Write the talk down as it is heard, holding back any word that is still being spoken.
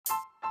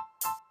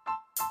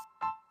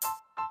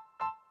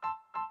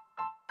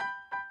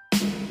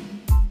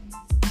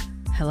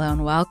Hello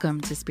and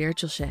welcome to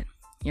Spiritual Shit,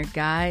 your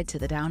guide to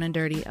the down and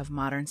dirty of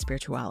modern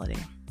spirituality.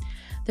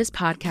 This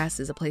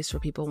podcast is a place for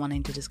people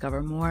wanting to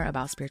discover more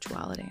about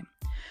spirituality,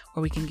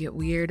 where we can get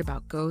weird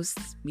about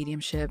ghosts,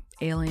 mediumship,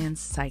 aliens,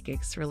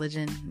 psychics,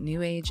 religion,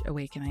 new age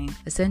awakening,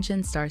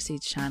 ascension,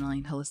 starseeds,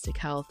 channeling, holistic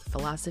health,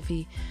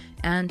 philosophy,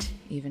 and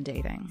even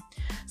dating.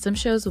 Some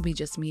shows will be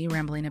just me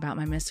rambling about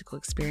my mystical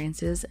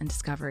experiences and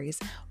discoveries,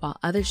 while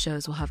other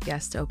shows will have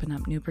guests to open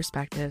up new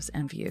perspectives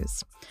and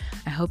views.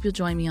 I hope you'll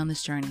join me on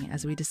this journey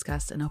as we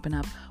discuss and open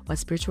up what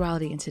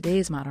spirituality in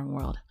today's modern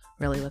world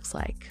really looks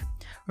like.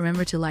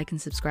 Remember to like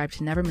and subscribe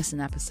to never miss an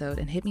episode,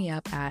 and hit me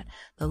up at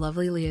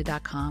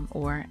thelovelyleah.com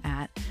or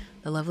at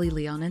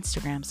thelovelyleah on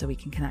Instagram so we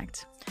can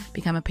connect.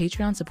 Become a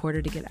Patreon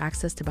supporter to get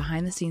access to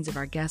behind the scenes of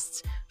our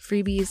guests,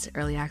 freebies,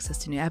 early access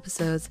to new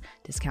episodes,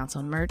 discounts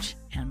on merch,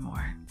 and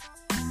more.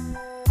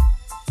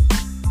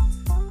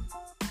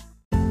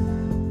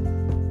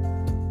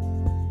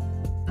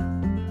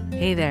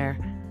 Hey there.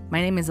 My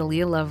name is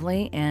Aaliyah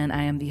Lovely, and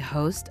I am the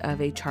host of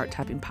a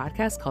chart-topping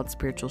podcast called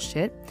Spiritual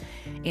Shit.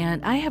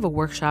 And I have a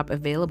workshop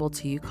available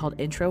to you called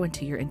Intro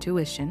into Your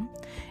Intuition.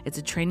 It's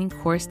a training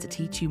course to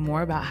teach you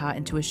more about how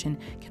intuition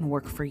can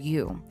work for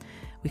you.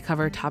 We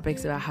cover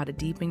topics about how to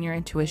deepen your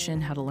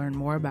intuition, how to learn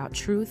more about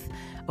truth,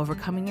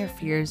 overcoming your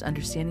fears,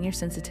 understanding your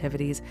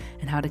sensitivities,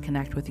 and how to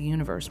connect with the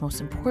universe.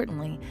 Most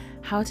importantly,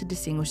 how to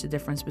distinguish the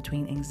difference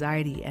between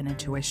anxiety and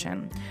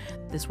intuition.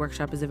 This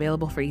workshop is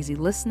available for easy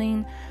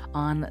listening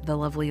on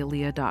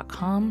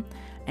thelovelyleah.com,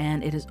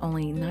 and it is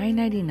only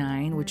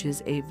 $9.99, which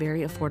is a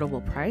very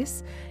affordable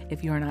price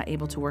if you are not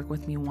able to work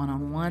with me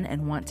one-on-one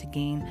and want to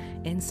gain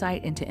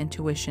insight into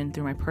intuition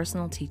through my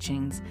personal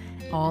teachings,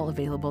 all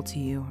available to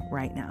you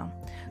right now.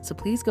 So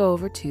please go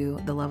over to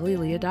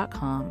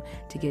thelovelyleah.com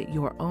to get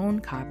your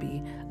own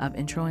copy of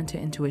Intro into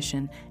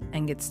Intuition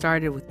and get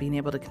started with being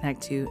able to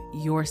connect to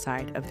your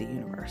side of the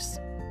universe.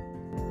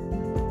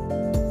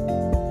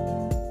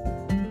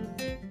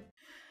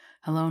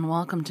 Hello and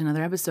welcome to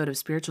another episode of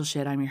Spiritual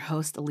Shit. I'm your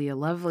host, Aaliyah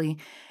Lovely,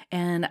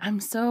 and I'm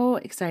so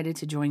excited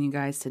to join you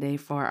guys today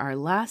for our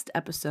last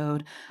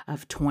episode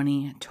of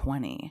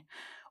 2020.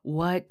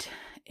 What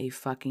a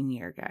fucking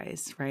year,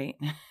 guys, right?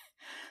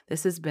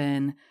 This has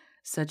been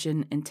such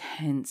an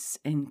intense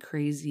and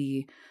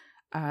crazy,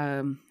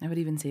 I would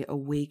even say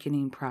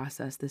awakening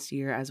process this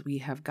year, as we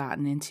have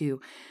gotten into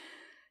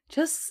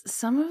just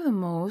some of the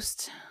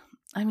most...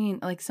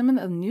 some of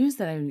the news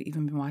that I've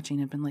even been watching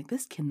have been like,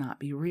 this cannot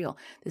be real.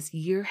 This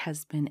year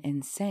has been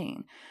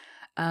insane.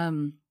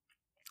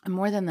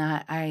 More than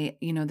that,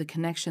 the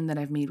connection that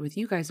I've made with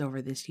you guys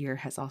over this year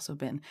has also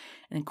been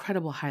an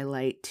incredible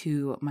highlight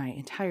to my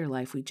entire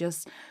life. We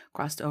just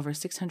crossed over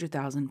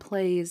 600,000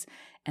 plays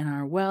and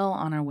are well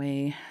on our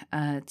way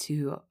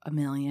to 1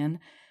 million.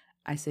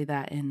 I say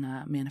that in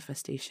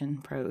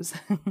manifestation prose.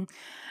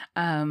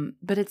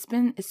 But it's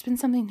been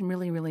something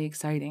really, really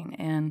exciting.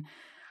 And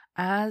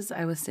as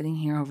I was sitting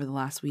here over the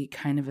last week,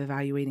 kind of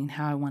evaluating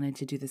how I wanted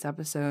to do this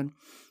episode,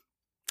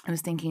 I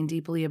was thinking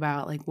deeply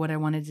about like what I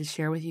wanted to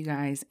share with you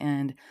guys,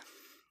 and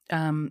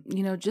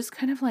just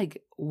kind of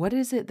like, what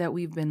is it that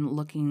we've been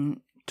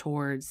looking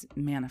towards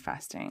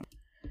manifesting?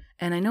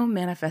 And I know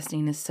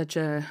manifesting is such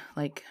a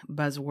like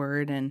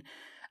buzzword, and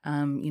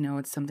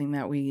it's something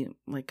that we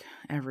like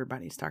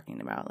everybody's talking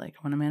about. Like, I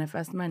want to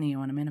manifest money, I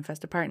want to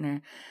manifest a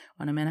partner, I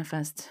want to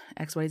manifest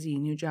XYZ,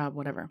 new job,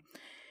 whatever.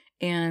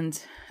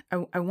 And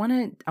I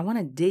want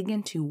to dig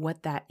into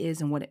what that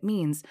is and what it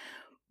means.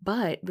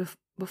 But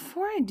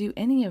before I do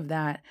any of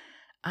that,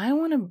 I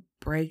want to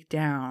break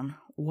down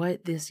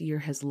what this year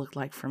has looked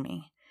like for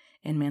me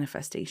in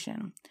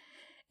manifestation.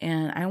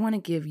 And I want to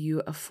give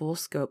you a full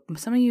scope.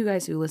 Some of you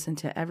guys who listen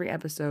to every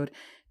episode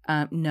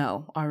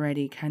know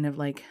already kind of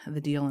like the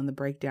deal and the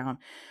breakdown.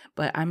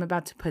 But I'm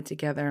about to put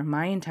together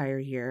my entire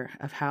year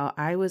of how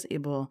I was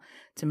able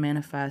to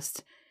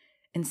manifest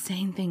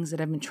insane things that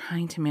I've been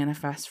trying to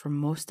manifest for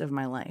most of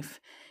my life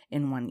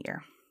in 1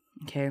 year.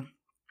 Okay,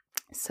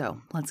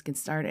 so let's get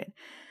started.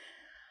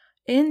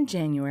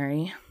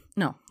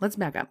 Let's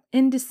back up.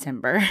 In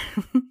December,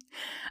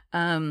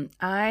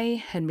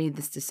 I had made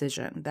this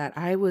decision that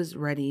I was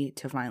ready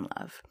to find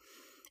love.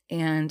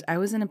 And I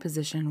was in a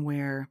position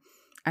where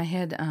I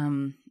had,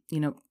 a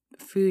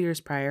few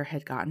years prior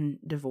had gotten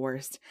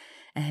divorced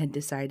and had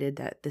decided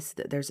that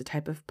there's a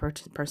type of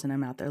person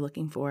I'm out there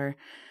looking for,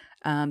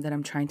 that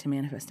I'm trying to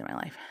manifest in my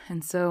life.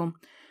 And so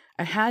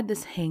I had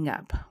this hang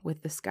up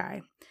with this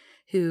guy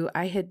who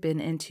I had been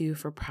into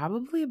for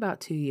probably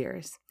about 2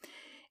 years.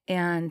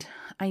 And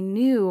I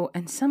knew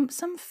in some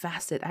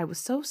facet, I was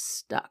so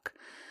stuck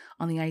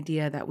on the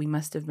idea that we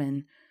must have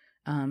been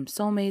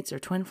soulmates or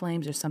twin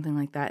flames or something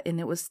like that. And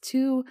it was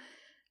to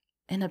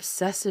an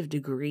obsessive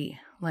degree.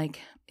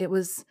 Like, it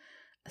was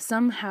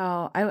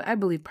somehow, I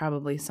believe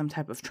probably some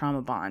type of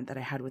trauma bond that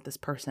I had with this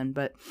person,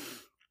 but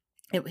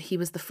he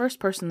was the first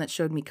person that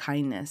showed me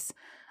kindness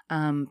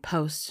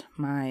post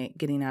my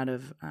getting out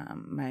of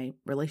my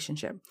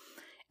relationship.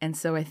 And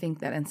so I think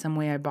that in some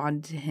way I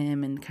bonded to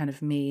him and kind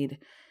of made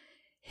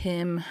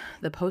him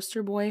the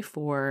poster boy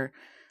for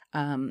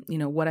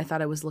what I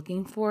thought I was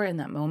looking for in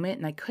that moment.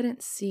 And I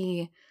couldn't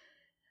see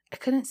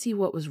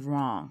what was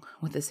wrong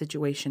with the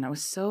situation. I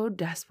was so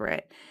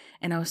desperate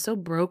and I was so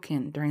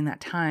broken during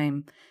that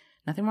time.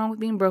 Nothing wrong with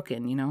being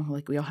broken,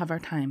 like we all have our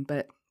time,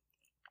 but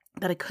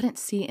that I couldn't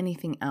see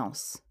anything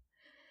else.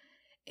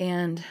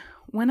 And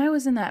when I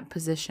was in that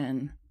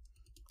position,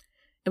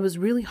 it was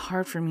really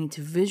hard for me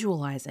to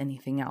visualize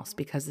anything else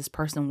because this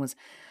person was,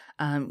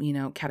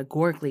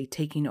 categorically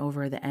taking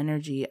over the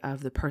energy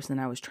of the person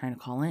I was trying to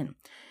call in.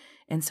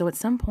 And so at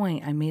some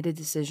point I made a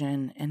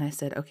decision and I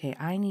said, okay,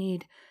 I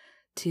need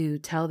to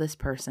tell this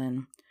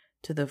person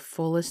to the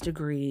fullest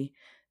degree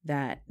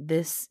that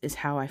this is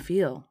how I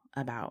feel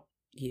about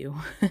you,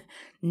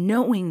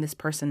 knowing this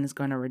person is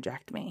going to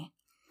reject me,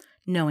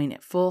 knowing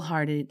it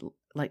full-hearted,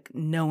 like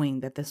knowing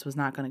that this was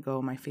not going to go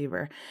in my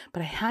favor.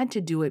 But I had to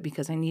do it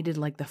because I needed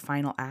like the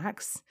final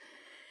acts.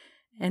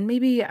 And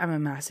maybe I'm a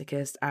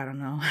masochist. I don't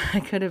know. I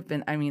could have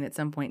been, at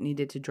some point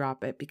needed to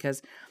drop it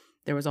because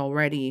there was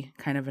already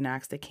kind of an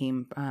axe that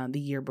came the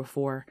year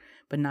before,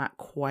 but not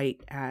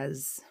quite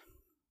as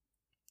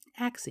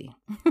axy.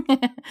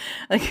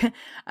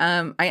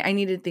 I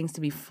needed things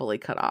to be fully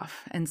cut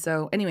off. And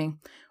so anyway,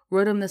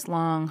 wrote him this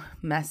long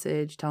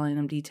message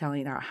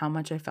detailing out how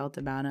much I felt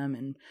about him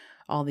and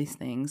all these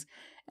things.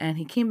 And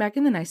he came back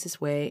in the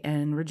nicest way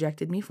and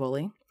rejected me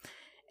fully.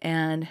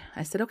 And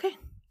I said, okay,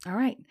 all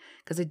right.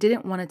 Because I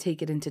didn't want to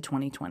take it into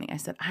 2020. I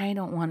said, I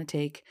don't want to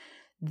take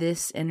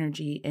this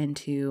energy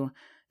into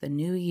the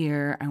new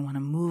year. I want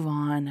to move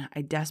on.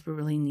 I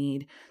desperately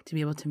need to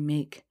be able to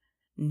make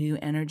new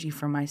energy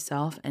for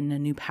myself and a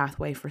new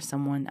pathway for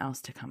someone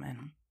else to come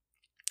in.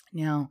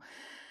 Now,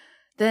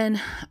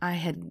 then I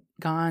had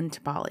gone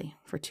to Bali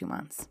for 2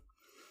 months.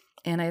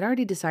 And I'd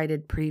already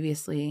decided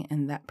previously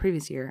in that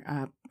previous year,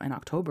 in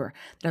October,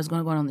 that I was going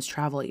to go on this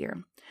travel year.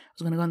 I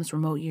was going to go on this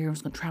remote year. I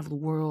was going to travel the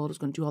world. I was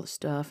going to do all this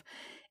stuff.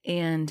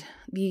 And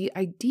the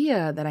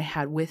idea that I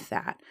had with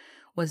that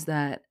was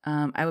that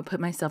I would put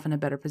myself in a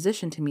better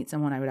position to meet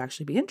someone I would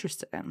actually be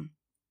interested in.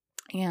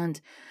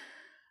 And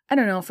I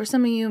don't know, for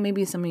some of you,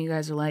 maybe some of you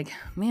guys are like,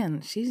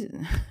 man,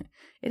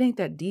 it ain't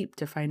that deep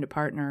to find a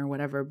partner or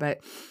whatever. But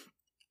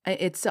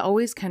it's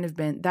always kind of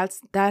been,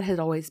 that had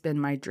always been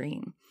my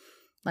dream.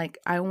 Like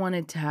I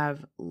wanted to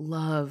have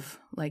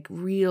love, like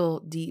real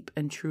deep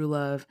and true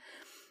love.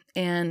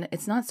 And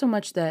it's not so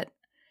much that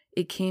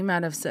it came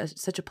out of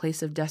such a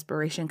place of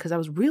desperation because I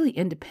was really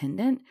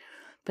independent,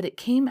 but it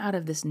came out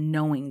of this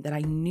knowing that I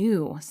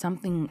knew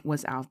something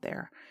was out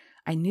there.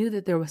 I knew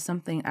that there was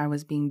something I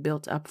was being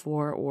built up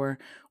for or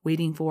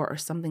waiting for or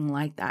something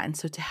like that. And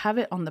so to have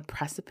it on the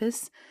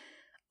precipice,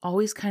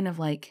 always kind of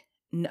like,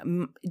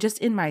 just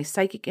in my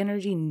psychic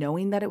energy,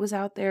 knowing that it was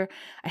out there,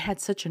 I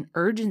had such an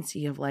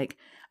urgency of like,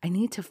 I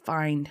need to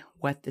find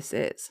what this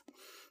is.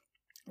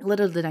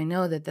 Little did I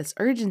know that this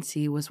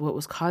urgency was what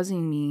was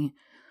causing me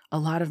a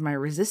lot of my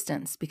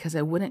resistance because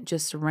I wouldn't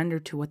just surrender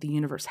to what the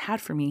universe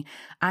had for me.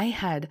 I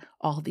had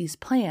all these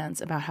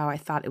plans about how I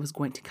thought it was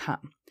going to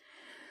come.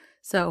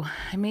 So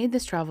I made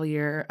this travel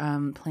year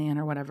plan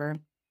or whatever.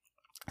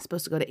 I was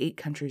supposed to go to 8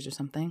 countries or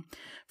something.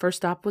 First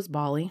stop was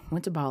Bali.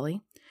 Went to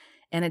Bali.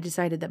 And I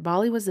decided that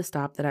Bali was the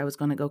stop that I was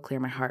going to go clear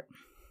my heart.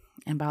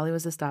 And Bali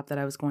was the stop that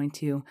I was going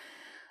to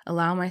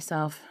allow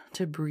myself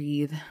to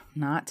breathe,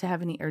 not to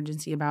have any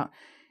urgency about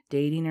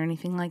dating or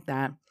anything like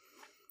that.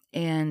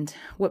 And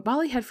what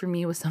Bali had for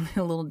me was something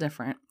a little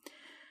different.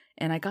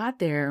 And I got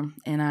there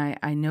and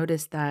I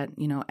noticed that,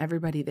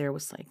 everybody there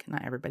was like,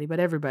 not everybody,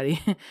 but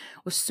everybody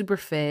was super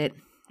fit,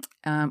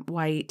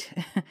 white,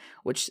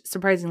 which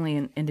surprisingly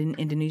in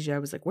Indonesia, I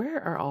was like,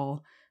 where are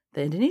all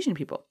the Indonesian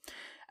people?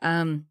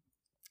 And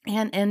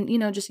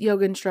just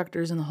yoga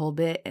instructors and the whole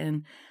bit.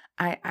 And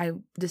I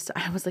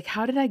was like,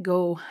 how did I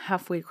go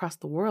halfway across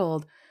the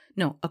world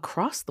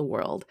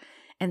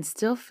and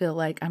still feel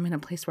like I'm in a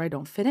place where I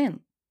don't fit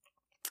in?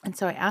 And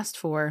so I asked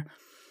for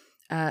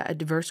a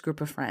diverse group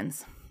of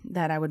friends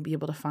that I would be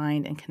able to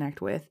find and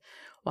connect with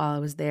while I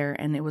was there.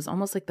 And it was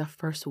almost like the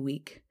first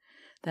week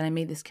that I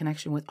made this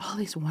connection with all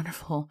these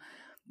wonderful,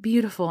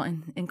 beautiful,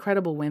 and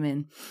incredible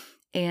women.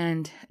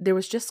 And there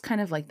was just kind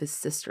of like this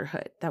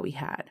sisterhood that we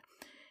had.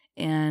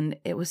 And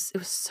it was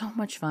so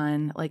much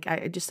fun. Like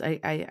I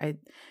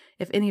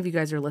if any of you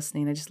guys are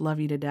listening, I just love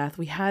you to death.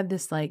 We had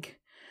this like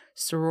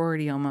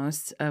sorority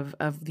almost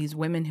of these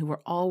women who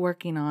were all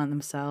working on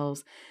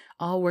themselves,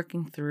 all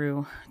working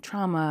through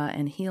trauma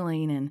and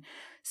healing and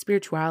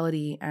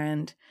spirituality.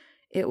 And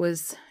it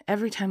was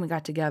every time we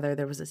got together,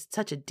 there was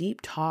such a deep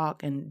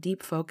talk and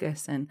deep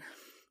focus and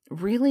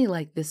really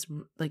like this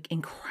like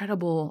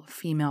incredible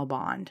female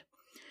bond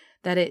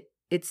that it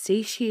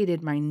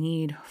satiated my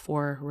need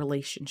for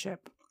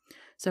relationship.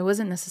 So I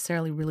wasn't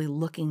necessarily really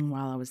looking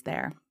while I was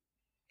there.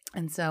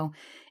 And so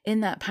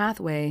in that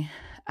pathway,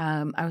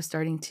 I was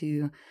starting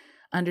to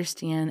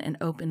understand and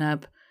open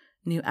up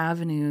new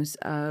avenues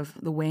of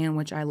the way in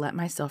which I let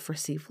myself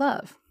receive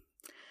love.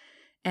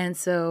 And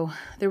so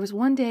there was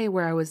one day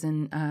where I was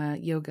in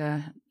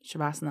yoga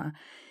shavasana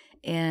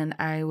and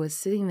I was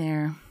sitting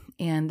there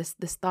and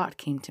this thought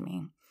came to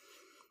me.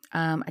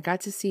 I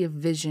got to see a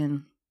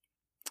vision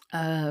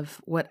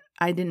of what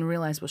I didn't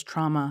realize was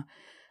trauma,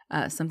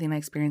 something I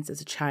experienced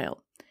as a child.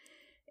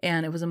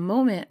 And it was a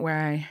moment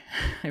where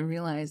I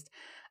realized,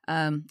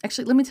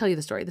 actually, let me tell you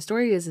the story. The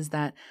story is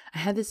that I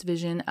had this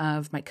vision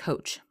of my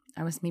coach.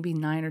 I was maybe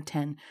 9 or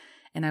 10,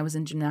 and I was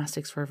in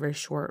gymnastics for a very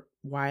short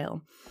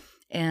while.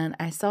 And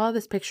I saw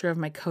this picture of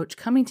my coach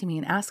coming to me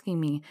and asking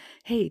me,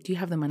 hey, do you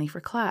have the money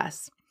for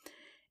class?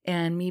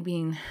 And me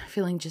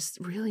feeling just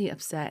really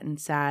upset and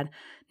sad.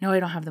 No, I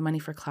don't have the money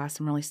for class.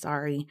 I'm really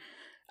sorry.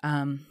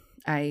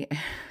 I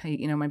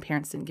my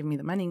parents didn't give me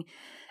the money.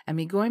 And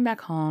me going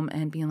back home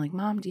and being like,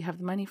 Mom, do you have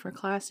the money for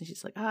class? And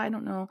she's like, I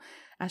don't know.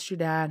 Ask your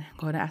dad.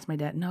 Go to ask my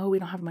dad. No, we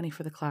don't have money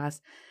for the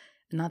class.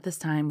 Not this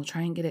time. We'll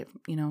try and get it,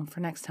 for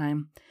next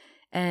time.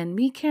 And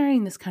me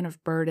carrying this kind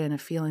of burden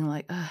of feeling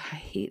like, I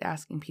hate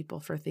asking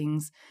people for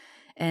things,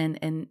 and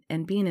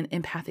being an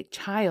empathic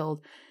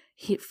child,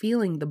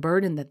 feeling the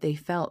burden that they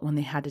felt when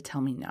they had to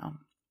tell me no.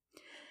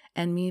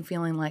 And me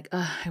feeling like,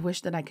 I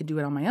wish that I could do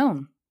it on my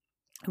own.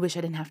 I wish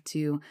I didn't have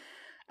to,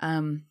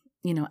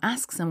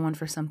 ask someone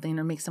for something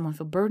or make someone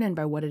feel burdened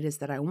by what it is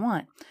that I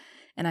want.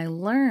 And I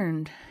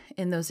learned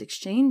in those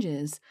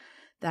exchanges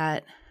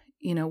that,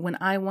 when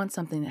I want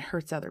something, it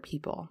hurts other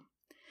people.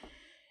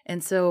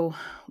 And so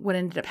what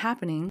ended up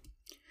happening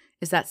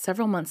is that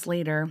several months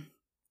later,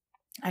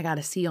 I got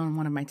a C on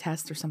one of my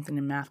tests or something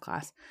in math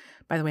class.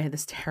 By the way, I had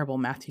this terrible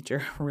math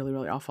teacher, really,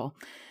 really awful.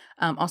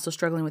 Also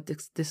struggling with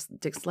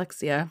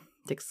dyslexia,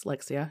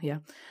 yeah.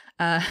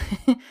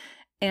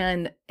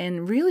 And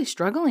really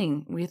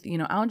struggling with,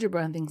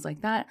 algebra and things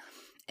like that.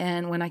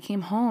 And when I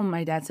came home,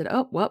 my dad said,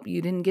 oh, well,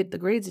 you didn't get the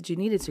grades that you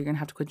needed, so you're going to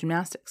have to quit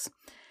gymnastics.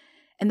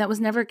 And that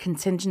was never a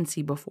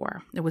contingency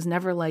before. It was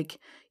never like,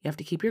 you have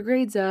to keep your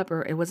grades up,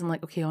 or it wasn't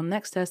like, okay, on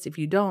next test, if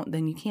you don't,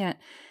 then you can't.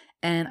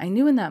 And I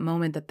knew in that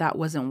moment that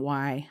wasn't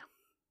why.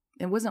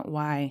 It wasn't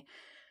why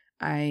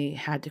I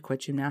had to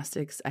quit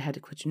gymnastics. I had to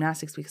quit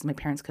gymnastics because my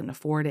parents couldn't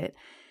afford it.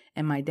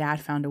 And my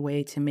dad found a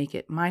way to make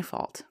it my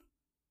fault.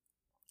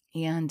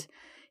 And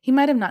he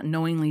might have not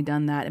knowingly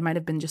done that. It might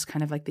have been just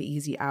kind of like the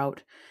easy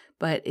out,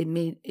 but it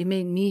made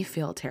me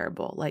feel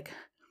terrible. Like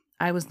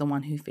I was the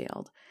one who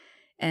failed.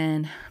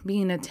 And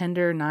being a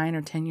tender 9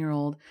 or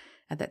 10-year-old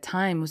at that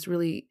time was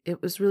really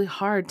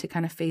hard to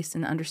kind of face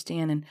and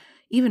understand and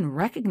even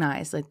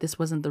recognize like this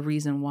wasn't the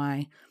reason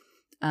why,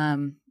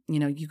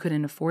 you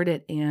couldn't afford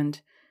it.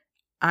 And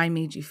I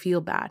made you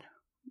feel bad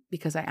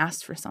because I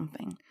asked for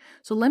something.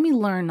 So let me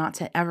learn not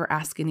to ever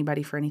ask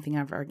anybody for anything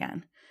ever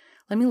again.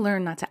 Let me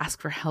learn not to ask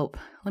for help.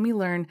 Let me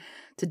learn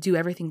to do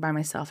everything by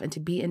myself and to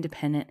be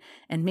independent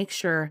and make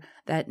sure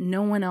that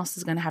no one else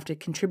is going to have to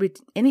contribute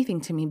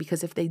anything to me,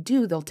 because if they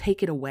do, they'll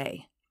take it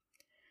away.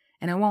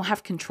 And I won't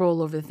have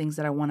control over the things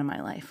that I want in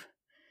my life.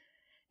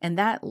 And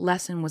that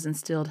lesson was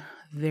instilled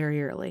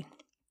very early.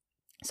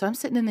 So I'm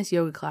sitting in this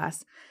yoga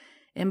class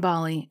in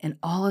Bali, and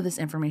all of this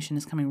information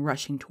is coming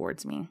rushing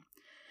towards me.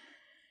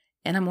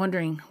 And I'm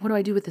wondering, what do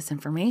I do with this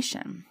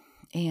information?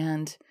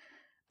 And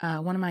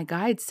one of my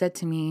guides said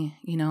to me,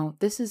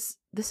 this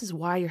is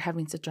why you're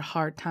having such a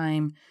hard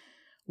time,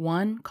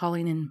 1,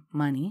 calling in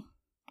money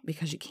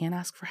because you can't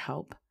ask for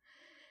help,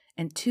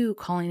 and 2,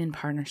 calling in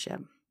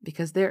partnership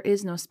because there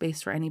is no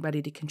space for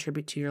anybody to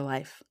contribute to your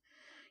life.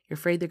 You're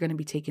afraid they're going to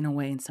be taken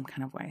away in some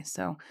kind of way.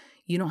 So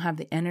you don't have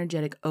the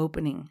energetic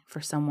opening for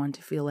someone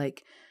to feel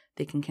like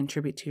they can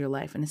contribute to your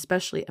life, and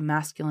especially a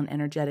masculine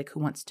energetic who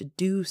wants to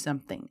do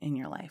something in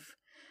your life.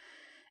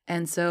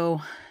 And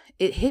so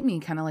it hit me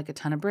kind of like a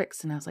ton of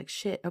bricks. And I was like,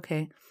 shit,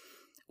 okay,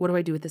 what do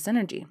I do with this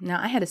energy?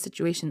 Now, I had a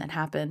situation that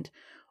happened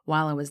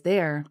while I was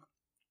there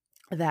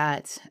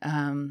that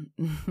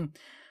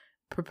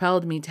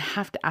propelled me to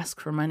have to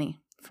ask for money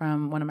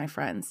from one of my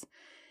friends.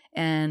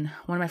 And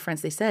one of my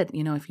friends, they said,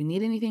 if you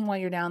need anything while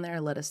you're down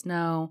there, let us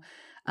know.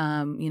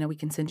 We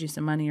can send you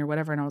some money or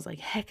whatever. And I was like,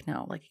 heck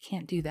no, like I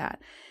can't do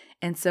that.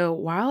 And so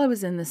while I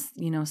was in this,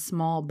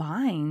 small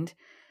bind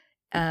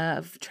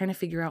of trying to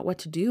figure out what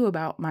to do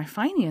about my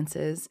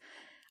finances,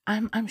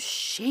 I'm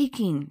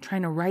shaking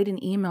trying to write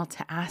an email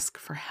to ask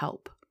for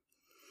help.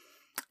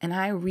 And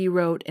I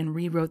rewrote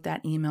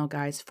that email,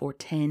 guys, for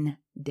 10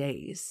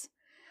 days.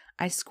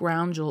 I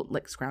scrounged,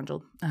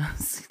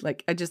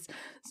 like I just,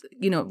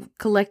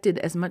 collected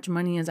as much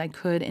money as I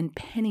could in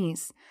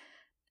pennies,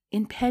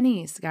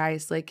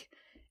 guys, like,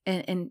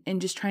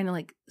 and just trying to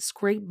like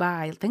scrape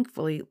by.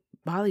 Thankfully,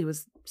 Bali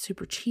was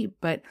super cheap,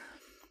 but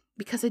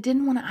because I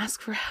didn't want to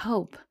ask for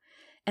help.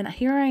 And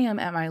here I am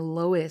at my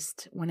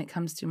lowest when it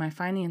comes to my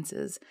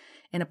finances,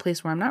 in a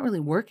place where I'm not really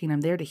working.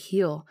 I'm there to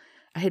heal.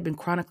 I had been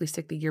chronically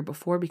sick the year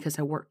before because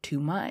I worked too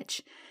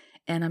much,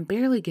 and I'm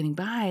barely getting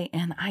by,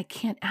 and I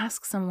can't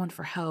ask someone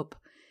for help.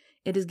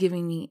 It is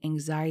giving me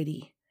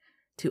anxiety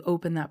to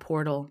open that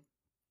portal,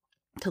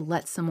 to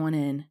let someone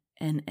in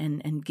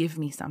and give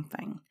me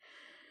something.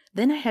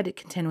 Then I had to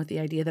contend with the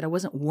idea that I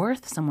wasn't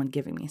worth someone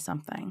giving me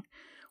something,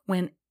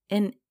 when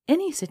in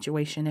any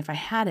situation, if I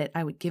had it,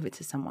 I would give it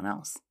to someone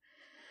else.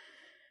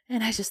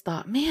 And I just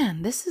thought,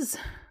 man,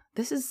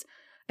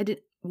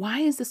 why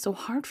is this so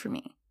hard for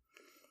me?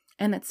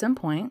 And at some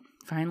point,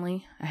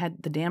 finally,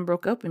 the dam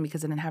broke open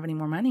because I didn't have any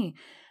more money.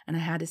 And I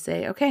had to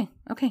say, okay,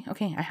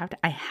 I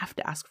have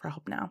to ask for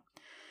help now.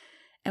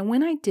 And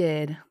when I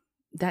did,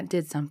 that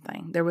did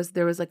something. There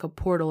was like a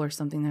portal or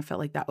something that felt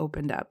like that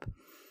opened up.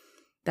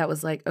 That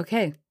was like,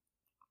 okay,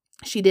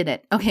 she did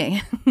it.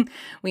 Okay.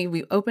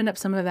 we opened up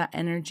some of that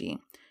energy,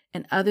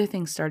 and other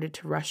things started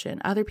to rush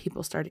in. Other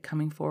people started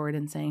coming forward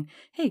and saying,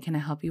 hey, can I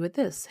help you with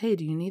this? Hey,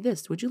 do you need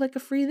this? Would you like a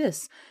free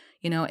this?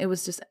 It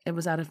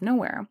was out of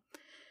nowhere.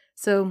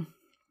 So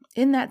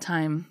in that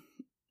time,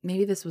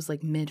 maybe this was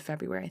like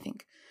mid-February, I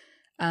think.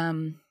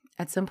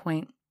 At some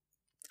point,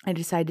 I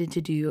decided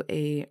to do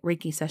a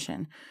Reiki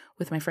session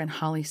with my friend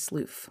Holly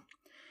Sloof,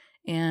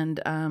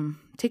 and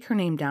take her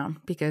name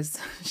down because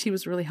she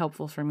was really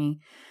helpful for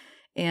me.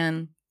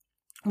 And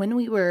when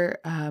we were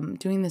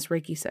doing this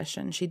Reiki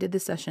session, she did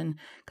this session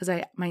because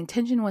my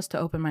intention was to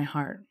open my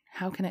heart.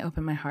 How can I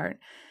open my heart?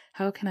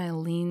 How can I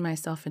lean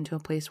myself into a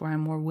place where I'm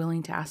more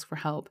willing to ask for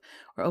help,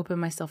 or open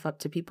myself up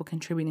to people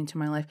contributing to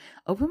my life,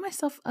 open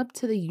myself up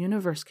to the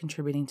universe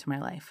contributing to my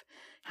life?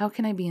 How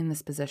can I be in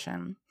this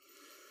position?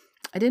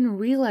 I didn't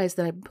realize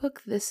that I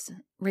booked this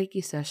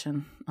Reiki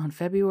session on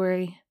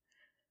February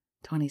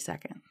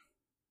 22nd.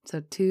 So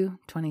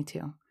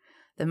 222,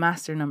 the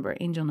master number,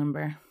 angel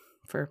number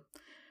for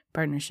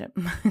partnership.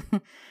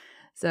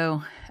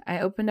 So I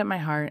opened up my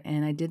heart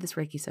and I did this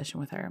Reiki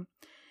session with her.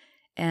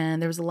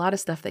 And there was a lot of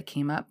stuff that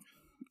came up.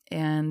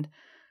 And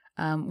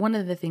one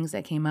of the things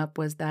that came up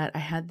was that I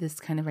had this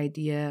kind of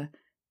idea.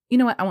 You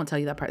know what? I won't tell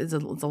you that part. It's a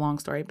long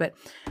story. But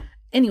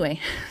anyway,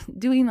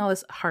 doing all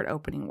this heart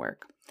opening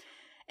work.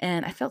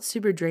 And I felt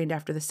super drained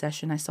after the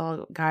session. I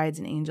saw guides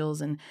and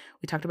angels, and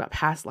we talked about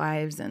past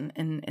lives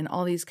and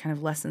all these kind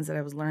of lessons that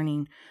I was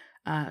learning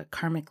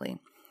karmically.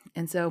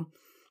 And so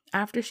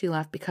after she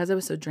left, because I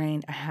was so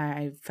drained,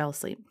 I fell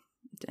asleep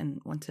and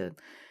went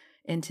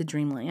into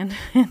dreamland.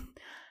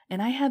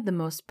 And I had the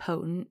most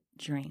potent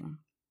dream.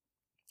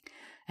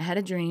 I had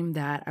a dream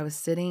that I was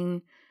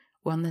sitting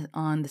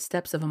on the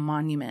steps of a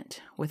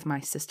monument with my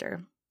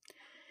sister.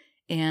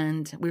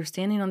 And we were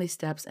standing on these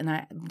steps,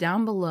 and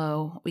down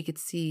below, we could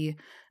see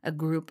a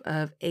group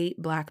of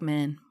 8 Black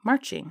men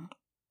marching.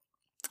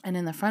 And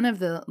in the front of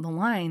the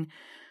line,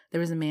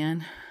 there was a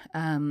man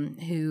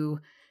who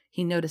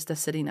he noticed us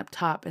sitting up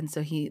top. And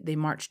so they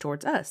marched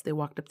towards us. They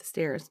walked up the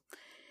stairs.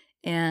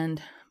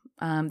 And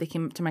they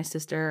came up to my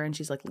sister, and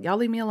she's like, y'all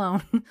leave me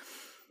alone.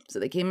 So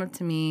they came up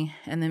to me,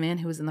 and the man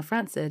who was in the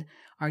front said,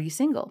 are you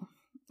single?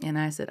 And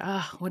I said,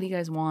 what do you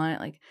guys want?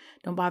 Like,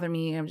 don't bother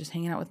me. I'm just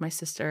hanging out with my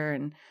sister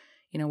and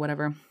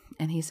whatever.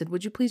 And he said,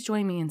 would you please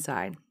join me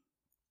inside?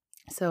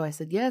 So I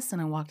said, yes.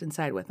 And I walked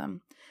inside with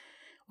him.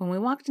 When we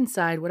walked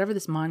inside, whatever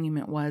this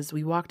monument was,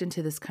 we walked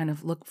into this kind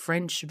of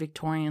French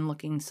Victorian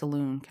looking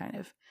saloon, kind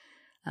of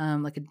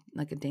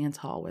like a dance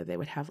hall where they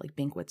would have like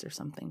banquets or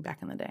something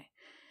back in the day.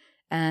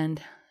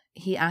 And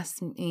he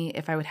asked me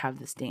if I would have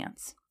this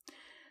dance.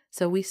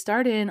 So we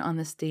start in on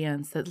this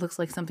dance that looks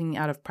like something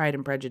out of Pride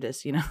and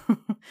Prejudice,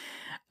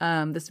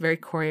 this very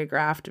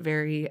choreographed,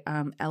 very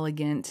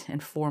elegant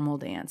and formal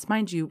dance.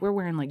 Mind you, we're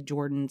wearing like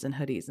Jordans and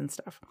hoodies and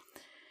stuff.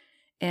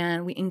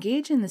 And we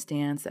engage in this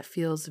dance that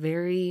feels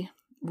very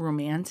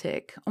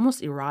romantic,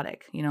 almost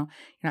erotic. You're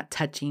not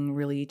touching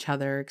really each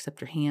other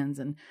except your hands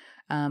and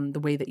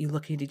the way that you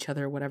look at each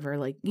other or whatever.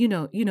 Like, the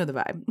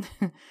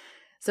vibe.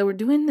 So we're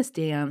doing this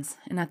dance,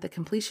 and at the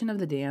completion of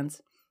the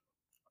dance,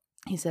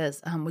 he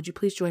says, would you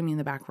please join me in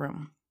the back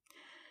room?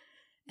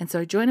 And so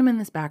I join him in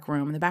this back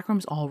room, and the back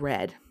room's all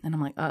red. And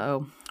I'm like,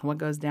 uh-oh, what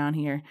goes down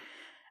here?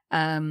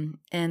 And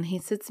he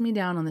sits me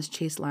down on this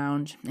chaise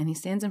lounge, and he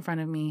stands in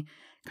front of me,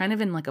 kind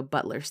of in like a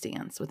butler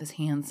stance with his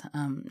hands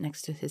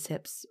next to his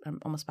hips,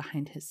 almost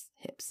behind his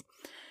hips.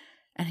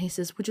 And he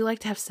says, would you like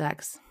to have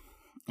sex?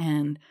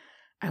 And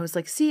I was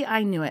like, see,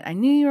 I knew it. I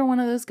knew you were one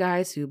of those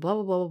guys who blah,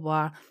 blah, blah, blah,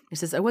 blah. He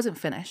says, I wasn't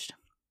finished.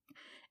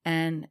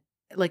 And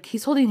like,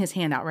 he's holding his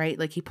hand out, right?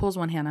 Like, he pulls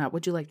one hand out.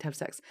 Would you like to have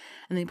sex?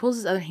 And then he pulls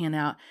his other hand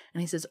out, and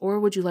he says, or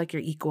would you like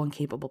your equal and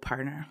capable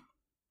partner?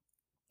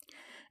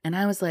 And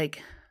I was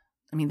like,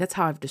 that's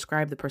how I've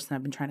described the person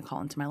I've been trying to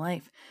call into my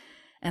life.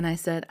 And I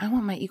said, I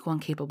want my equal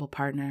and capable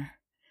partner.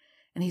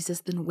 And he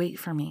says, then wait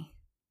for me.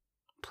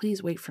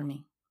 Please wait for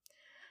me.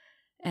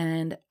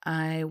 And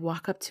I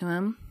walk up to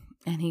him,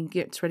 and he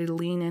gets ready to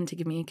lean in to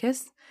give me a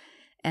kiss.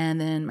 And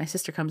then my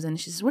sister comes in, and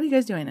she says, what are you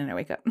guys doing? And I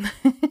wake up.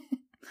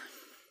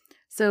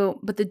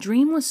 But the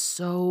dream was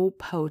so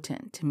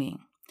potent to me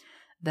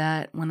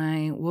that when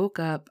I woke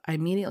up, I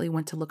immediately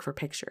went to look for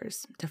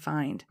pictures to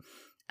find,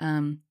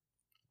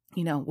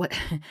 what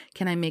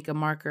can I make a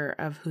marker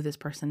of who this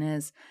person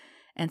is?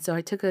 And so I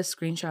took a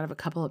screenshot of a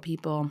couple of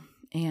people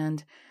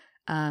and,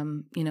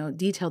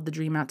 detailed the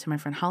dream out to my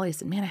friend Holly. I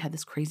said, man, I had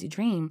this crazy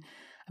dream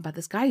about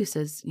this guy who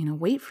says,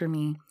 wait for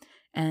me.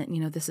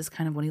 And, this is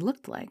kind of what he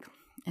looked like.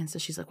 And so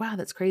she's like, wow,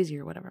 that's crazy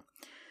or whatever.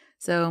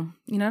 So,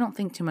 I don't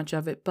think too much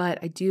of it, but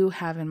I do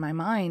have in my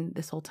mind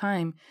this whole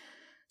time,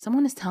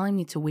 someone is telling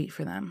me to wait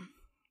for them.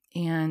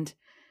 And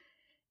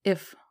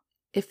if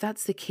if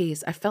that's the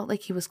case, I felt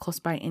like he was close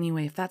by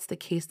anyway. If that's the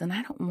case, then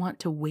I don't want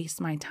to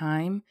waste my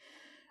time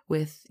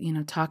with,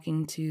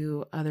 talking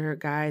to other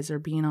guys or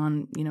being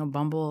on,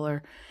 Bumble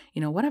or,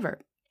 whatever.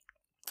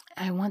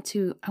 I want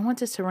to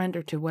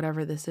surrender to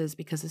whatever this is,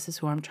 because this is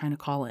who I'm trying to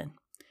call in.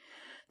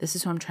 This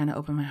is who I'm trying to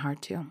open my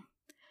heart to.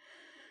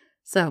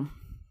 So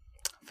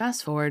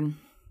fast forward,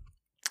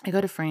 I go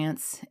to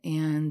France,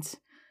 and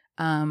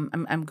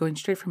I'm going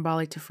straight from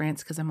Bali to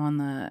France because I'm on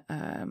the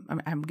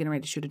I'm getting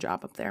ready to shoot a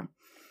job up there.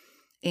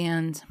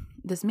 And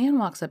this man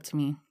walks up to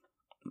me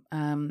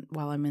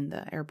while I'm in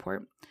the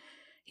airport.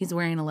 He's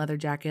wearing a leather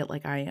jacket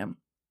like I am.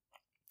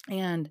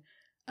 And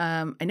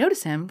I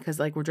notice him because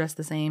we're dressed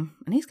the same,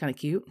 and he's kind of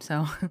cute.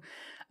 So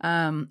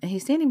and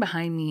he's standing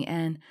behind me,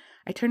 and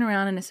I turn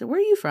around and I said, "Where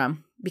are you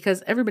from?"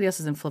 Because everybody else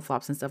is in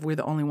flip-flops and stuff. We're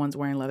the only ones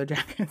wearing leather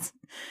jackets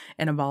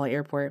in a Bali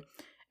airport.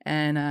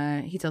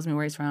 And he tells me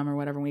where he's from or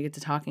whatever, and we get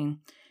to talking.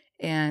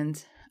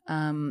 And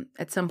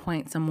at some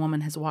point, some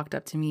woman has walked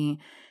up to me,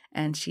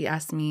 and she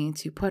asked me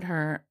to put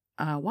her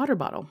water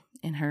bottle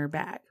in her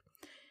bag,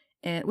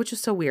 which is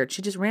so weird.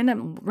 She just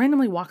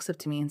randomly walks up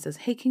to me and says,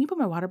 "Hey, can you put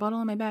my water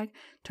bottle in my bag?"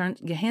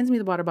 Hands me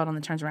the water bottle and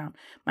then turns around.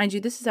 Mind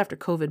you, this is after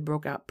COVID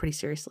broke out pretty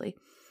seriously.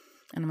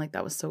 And I'm like,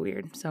 that was so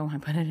weird. So I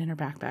put it in her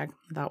backpack.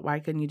 I thought, why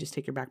couldn't you just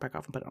take your backpack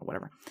off and put it on,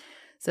 whatever.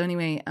 So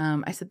anyway,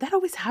 I said, that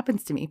always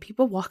happens to me.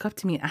 People walk up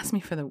to me and ask me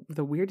for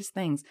the weirdest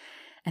things.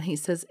 And he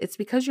says, it's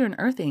because you're an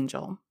earth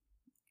angel.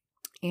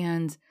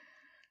 And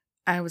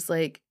I was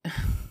like,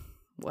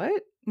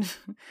 what?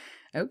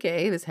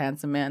 Okay, this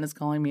handsome man is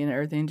calling me an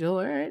earth angel.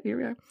 All right, here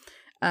we are.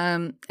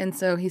 And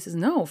so he says,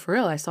 no, for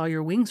real, I saw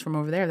your wings from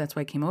over there. That's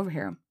why I came over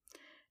here.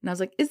 And I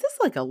was like, is this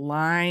like a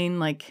line?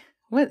 Like,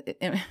 what?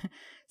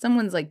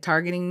 Someone's like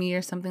targeting me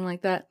or something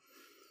like that.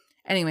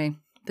 Anyway,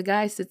 the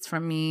guy sits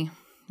from me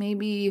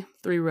maybe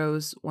 3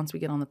 rows once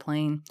we get on the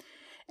plane.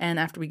 And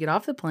after we get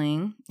off the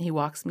plane, he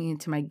walks me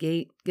to my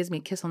gate, gives me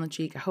a kiss on the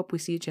cheek. I hope we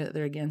see each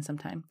other again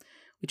sometime.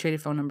 We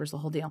traded phone numbers, the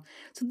whole deal.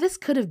 So this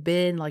could have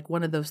been like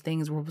one of those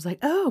things where it was like,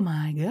 oh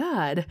my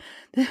God,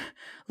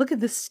 look at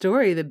this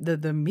story,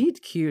 the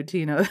meet cute,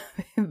 the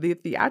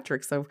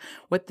theatrics of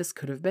what this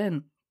could have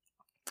been.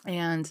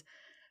 And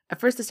at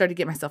first I started to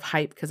get myself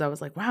hyped because I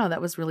was like, wow, that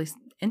was really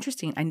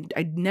interesting.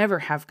 I never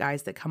have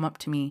guys that come up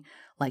to me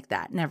like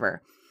that,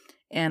 never.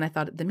 And I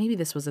thought that maybe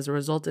this was as a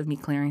result of me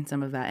clearing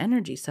some of that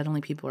energy.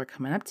 Suddenly people are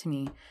coming up to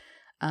me,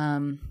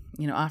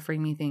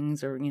 offering me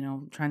things or,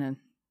 trying to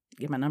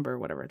get my number or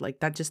whatever.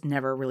 Like that just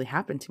never really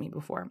happened to me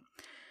before.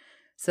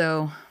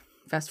 So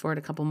fast forward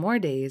a couple more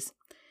days,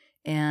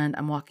 and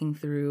I'm walking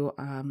through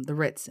the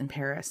Ritz in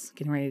Paris,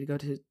 getting ready to go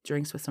to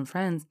drinks with some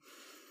friends.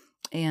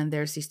 And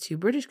there's these 2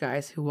 British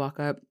guys who walk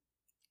up,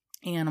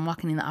 and I'm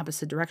walking in the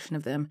opposite direction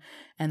of them.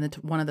 And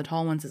one of the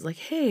tall ones is like,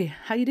 hey,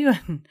 how you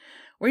doing?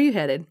 Where are you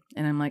headed?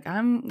 And I'm like,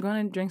 I'm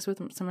going to drinks with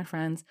some of my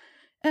friends.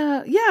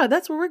 Yeah,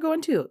 that's where we're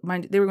going too.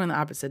 Mind you, they were going the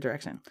opposite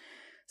direction.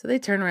 So they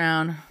turn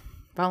around,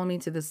 follow me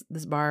to this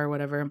bar or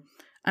whatever.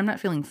 I'm not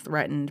feeling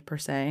threatened per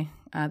se.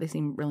 They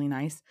seem really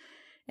nice.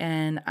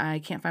 And I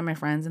can't find my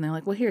friends. And they're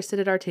like, well, here, sit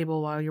at our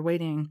table while you're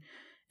waiting.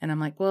 And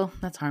I'm like, well,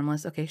 that's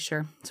harmless. Okay,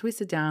 sure. So we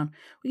sit down.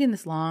 We get in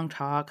this long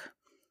talk.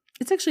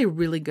 It's actually a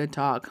really good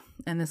talk.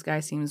 And this guy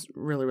seems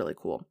really, really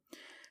cool.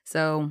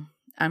 So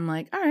I'm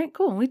like, all right,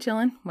 cool. We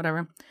chilling,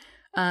 whatever.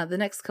 The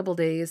next couple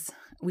days,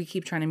 we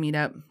keep trying to meet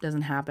up.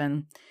 Doesn't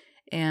happen.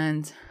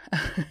 And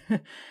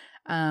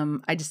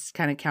I just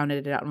kind of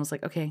counted it out and was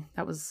like, okay,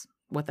 that was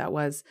what that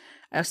was.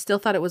 I still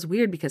thought it was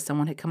weird because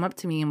someone had come up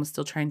to me and was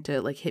still trying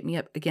to like hit me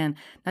up again.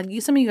 Now,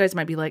 some of you guys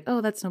might be like,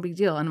 oh, that's no big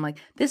deal. And I'm like,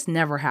 this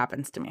never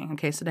happens to me.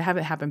 Okay. So to have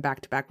it happen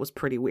back to back was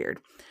pretty weird.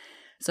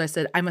 So I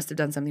said, I must have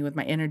done something with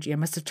my energy. I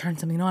must have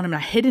turned something on. I'm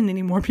not hidden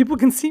anymore. People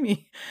can see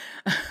me.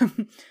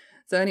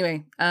 So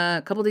anyway,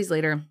 a couple days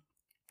later,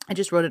 I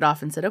just wrote it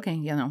off and said, okay,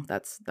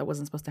 that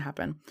wasn't supposed to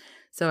happen.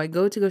 So I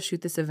go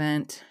shoot this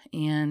event.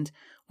 And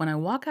when I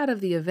walk out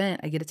of the event,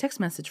 I get a text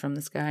message from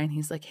this guy, and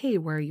he's like, hey,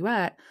 where are you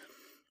at?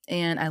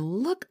 And I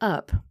look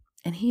up,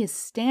 and he is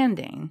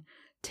standing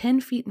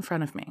 10 feet in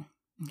front of me.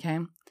 Okay.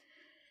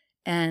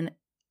 And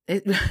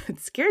it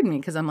scared me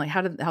because I'm like,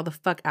 how the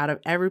fuck out of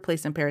every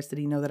place in Paris did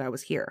he know that I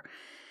was here?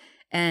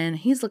 And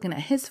he's looking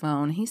at his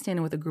phone. He's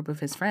standing with a group of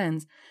his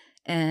friends.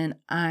 And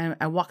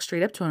I walk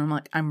straight up to him. I'm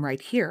like, I'm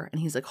right here.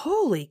 And he's like,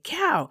 holy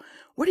cow,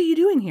 what are you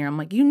doing here? I'm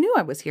like, you knew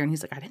I was here. And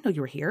he's like, I didn't know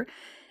you were here.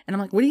 And I'm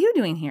like, what are you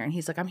doing here? And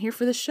he's like, I'm here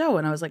for this show.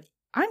 And I was like,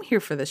 I'm here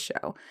for this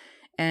show.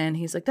 And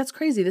he's like, that's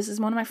crazy. This is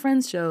one of my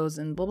friend's shows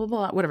and blah, blah,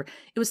 blah, whatever.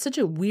 It was such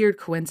a weird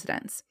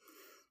coincidence.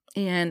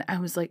 And I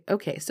was like,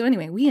 okay. So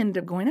anyway, we ended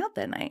up going out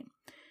that night.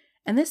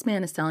 And this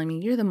man is telling me,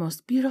 you're the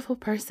most beautiful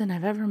person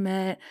I've ever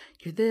met.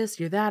 You're this,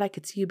 you're that. I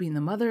could see you being the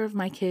mother of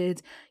my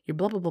kids. You're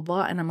blah, blah, blah,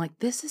 blah. And I'm like,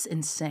 this is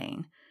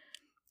insane.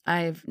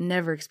 I've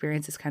never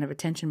experienced this kind of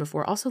attention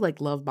before. Also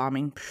like love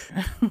bombing.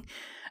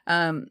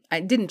 I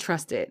didn't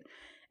trust it.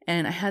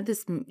 And I had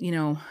this,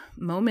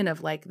 moment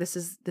of like, this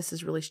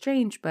is really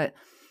strange, but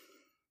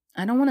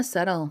I don't want to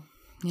settle.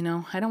 I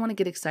don't want to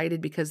get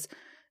excited because,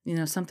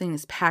 something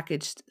is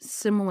packaged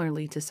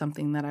similarly to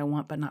something that I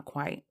want, but not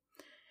quite.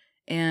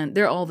 And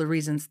there are all the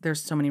reasons.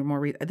 There's so many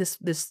more reasons.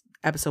 This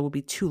episode will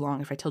be too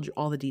long if I told you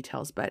all the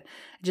details, but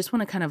I just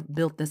want to kind of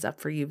build this up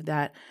for you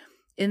that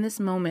in this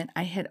moment,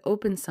 I had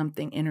opened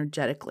something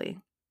energetically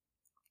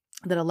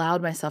that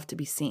allowed myself to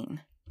be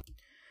seen.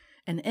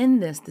 And in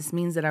this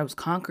means that I was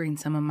conquering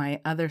some of my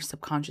other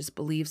subconscious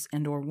beliefs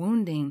and or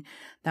wounding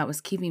that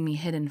was keeping me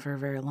hidden for a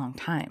very long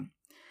time.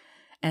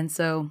 And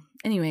so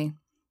anyway,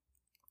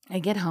 I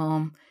get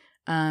home,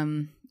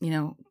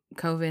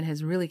 COVID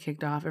has really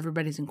kicked off.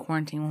 Everybody's in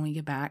quarantine when we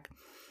get back.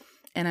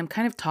 And I'm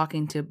kind of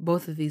talking to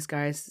both of these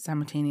guys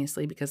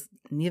simultaneously because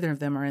neither of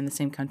them are in the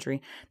same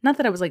country. Not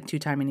that I was like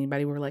two-timing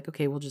anybody. We're like,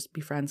 okay, we'll just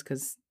be friends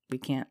because we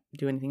can't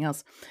do anything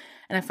else.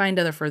 And I find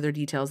other further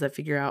details that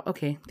figure out,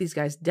 okay, these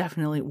guys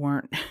definitely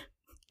weren't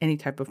any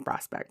type of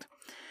prospect.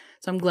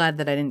 So I'm glad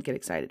that I didn't get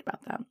excited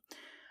about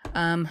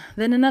that.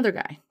 Then another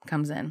guy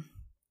comes in.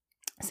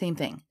 Same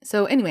thing.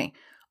 So anyway,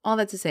 all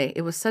that to say,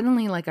 it was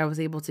suddenly like I was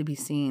able to be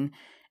seen.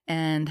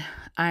 And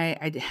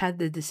I had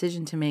the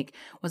decision to make.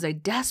 Was I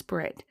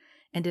desperate?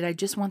 And did I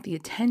just want the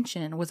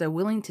attention? Was I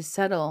willing to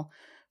settle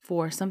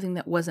for something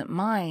that wasn't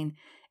mine?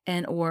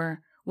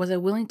 Or was I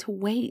willing to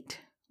wait?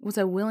 Was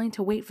I willing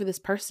to wait for this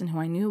person who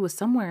I knew was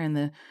somewhere in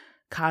the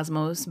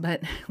cosmos,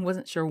 but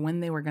wasn't sure when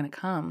they were going to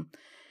come?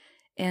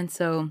 And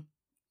so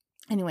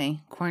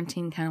anyway,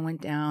 quarantine kind of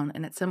went down.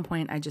 And at some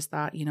point I just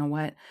thought, you know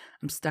what?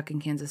 I'm stuck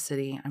in Kansas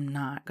City. I'm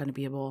not going to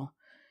be able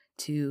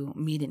to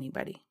meet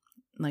anybody.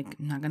 Like,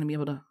 I'm not going to be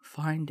able to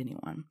find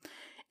anyone.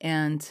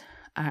 And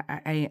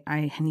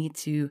I need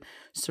to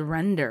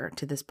surrender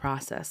to this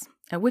process.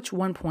 At which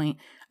one point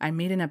I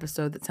made an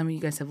episode that some of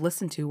you guys have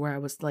listened to where I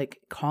was like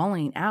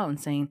calling out and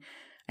saying,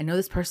 I know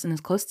this person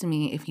is close to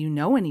me. If you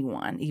know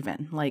anyone,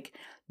 even like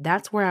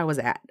that's where I was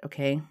at.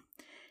 Okay.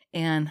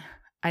 And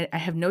I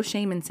have no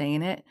shame in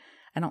saying it.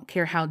 I don't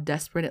care how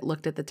desperate it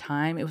looked at the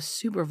time. It was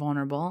super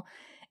vulnerable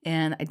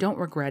and I don't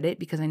regret it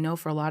because I know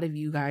for a lot of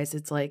you guys,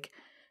 it's like,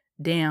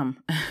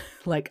 damn,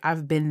 like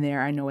I've been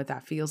there. I know what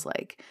that feels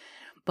like.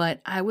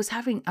 But I was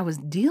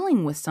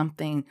dealing with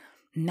something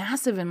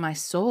massive in my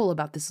soul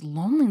about this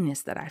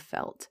loneliness that I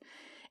felt.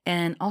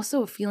 And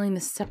also feeling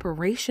this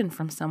separation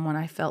from someone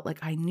I felt like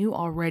I knew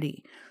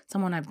already,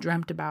 someone I've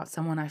dreamt about,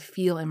 someone I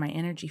feel in my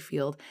energy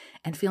field,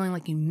 and feeling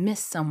like you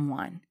miss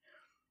someone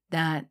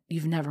that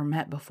you've never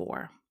met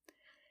before.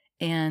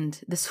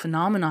 And this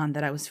phenomenon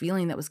that I was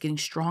feeling that was getting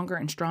stronger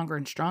and stronger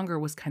and stronger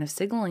was kind of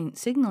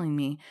signaling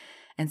me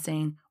and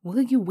saying,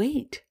 will you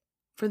wait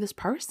for this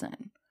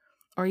person?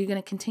 Or are you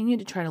going to continue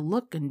to try to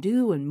look and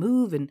do and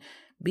move and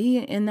be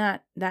in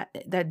that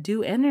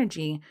do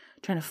energy,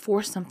 trying to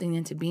force something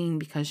into being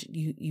because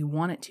you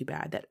want it too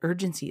bad? That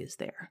urgency is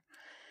there.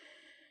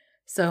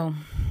 So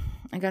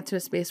I got to a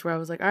space where I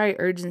was like, all right,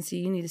 urgency,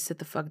 you need to sit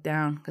the fuck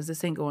down because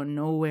this ain't going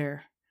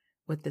nowhere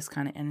with this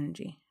kind of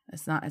energy.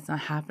 It's not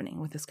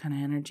happening with this kind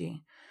of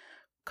energy.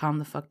 Calm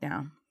the fuck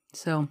down.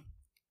 So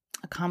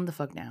I calmed the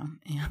fuck down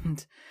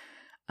and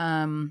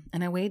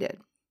I waited.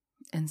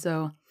 And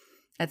so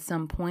at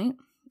some point,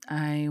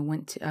 I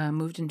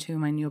moved into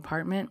my new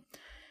apartment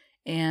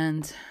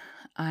and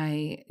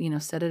I,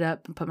 set it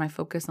up and put my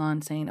focus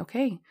on saying,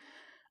 okay,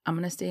 I'm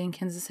going to stay in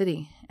Kansas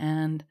City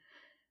and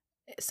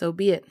so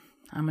be it.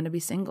 I'm going to be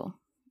single.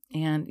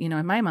 And,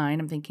 in my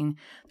mind, I'm thinking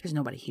there's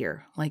nobody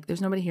here. Like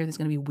there's nobody here that's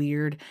going to be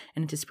weird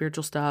and into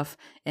spiritual stuff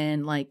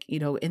and like,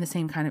 into the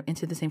same kind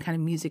of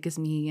music as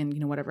me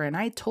and, whatever. And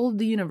I told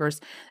the universe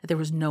that there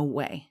was no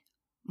way.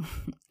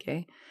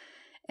 Okay.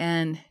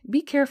 And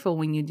be careful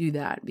when you do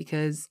that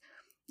because,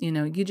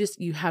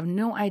 you have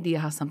no idea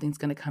how something's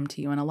going to come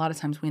to you. And a lot of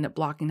times we end up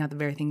blocking out the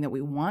very thing that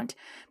we want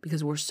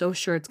because we're so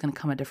sure it's going to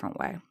come a different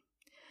way.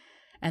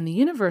 And the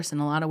universe in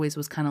a lot of ways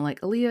was kind of like,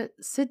 Aaliyah,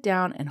 sit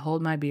down and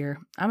hold my beer.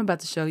 I'm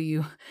about to show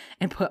you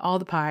and put all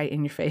the pie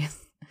in your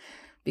face.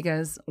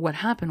 Because what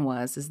happened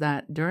is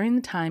that during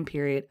the time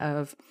period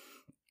of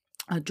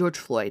George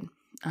Floyd,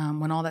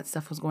 when all that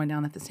stuff was going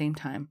down at the same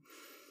time,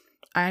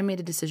 I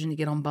made a decision to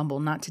get on Bumble,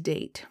 not to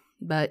date,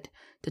 but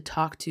to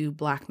talk to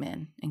Black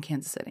men in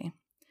Kansas City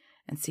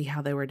and see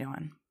how they were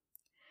doing.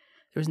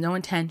 There was no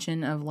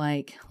intention of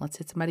like, let's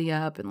hit somebody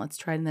up and let's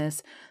try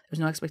this. There was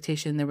no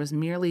expectation. There was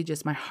merely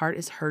just my heart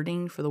is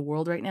hurting for the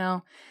world right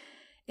now.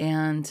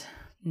 And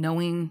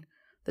knowing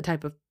the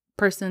type of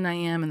person I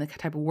am and the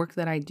type of work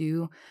that I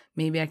do,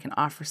 maybe I can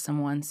offer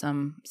someone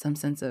some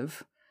sense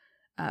of,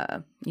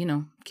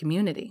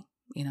 community,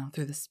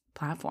 through this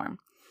platform.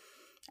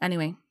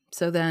 Anyway,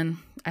 so then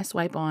I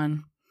swipe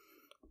on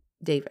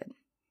David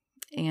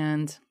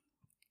and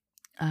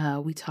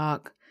we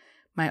talk.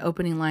 My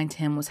opening line to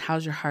him was,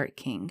 how's your heart,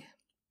 King?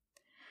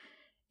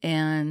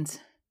 And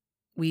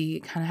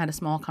we kind of had a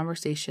small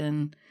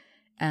conversation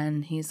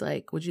and he's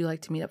like, would you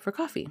like to meet up for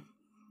coffee?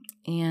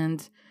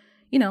 And,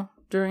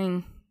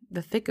 during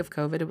the thick of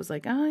COVID, it was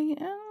like, oh,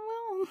 yeah,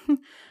 well,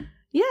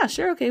 yeah,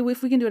 sure. Okay.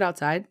 If we can do it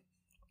outside.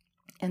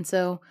 And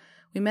so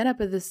we met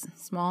up at this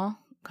small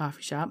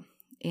coffee shop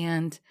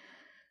and,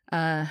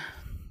 in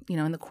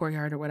the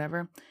courtyard or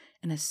whatever.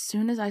 And as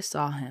soon as I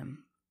saw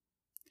him,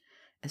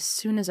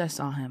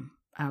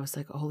 I was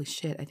like, holy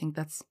shit, I think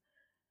that's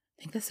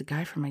think that's the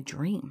guy from my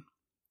dream.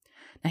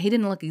 Now, he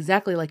didn't look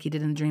exactly like he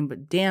did in the dream,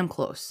 but damn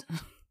close.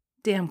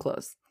 Damn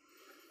close.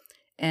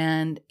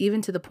 And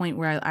even to the point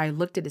where I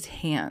looked at his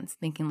hands,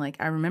 thinking like,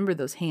 I remember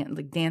those hands,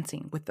 like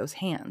dancing with those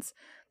hands.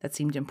 That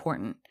seemed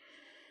important.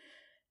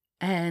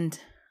 And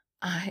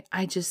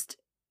I just,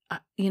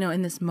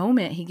 in this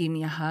moment, he gave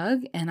me a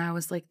hug and I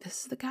was like,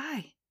 this is the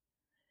guy.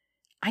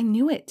 I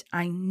knew it.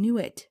 I knew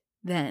it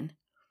then.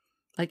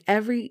 Like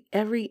every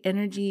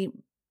energy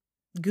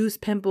goose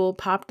pimple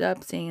popped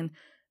up saying,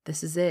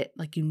 this is it.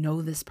 Like,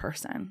 this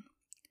person.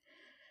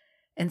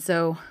 And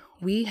so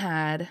we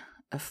had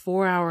a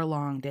 4-hour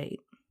long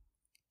date,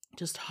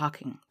 just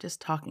talking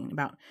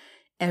about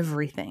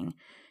everything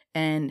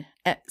and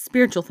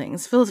spiritual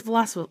things,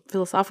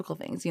 philosophical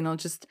things,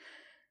 just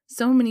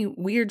so many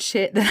weird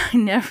shit that I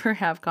never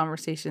have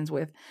conversations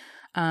with,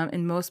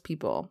 and most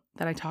people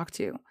that I talk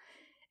to.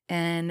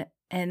 And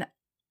I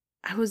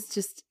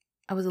was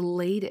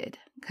elated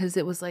because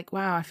it was like,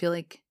 wow, I feel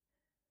like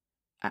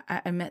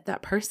I met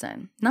that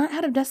person, not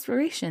out of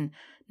desperation,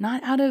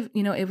 not out of,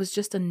 it was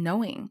just a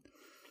knowing.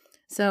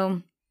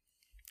 So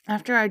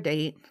after our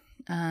date,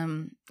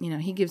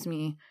 he gives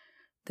me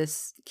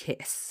this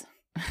kiss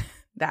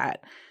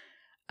that,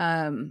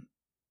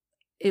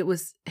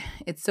 it's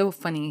so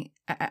funny.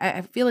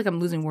 I feel like I'm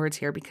losing words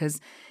here because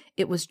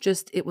it was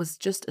just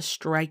a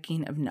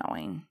striking of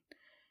knowing.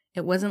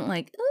 It wasn't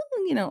like,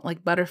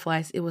 like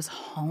butterflies. It was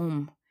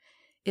home.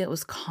 It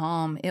was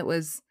calm. It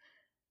was,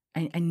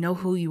 I know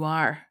who you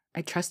are.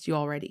 I trust you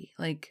already.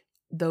 Like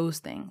those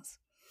things.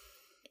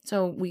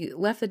 So we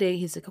left the date.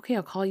 He's like, okay,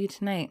 I'll call you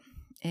tonight.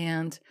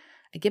 And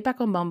I get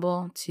back on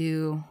Bumble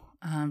to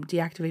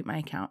deactivate my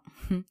account.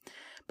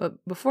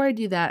 But before I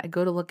do that, I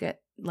go to look at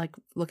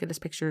his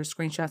pictures,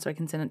 screenshots, so I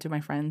can send it to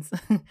my friends.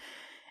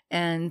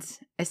 And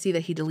I see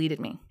that he deleted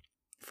me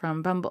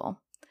from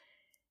Bumble.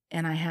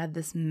 And I had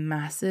this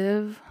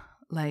massive,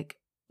 I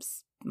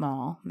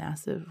don't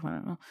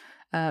know,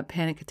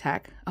 panic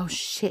attack. Oh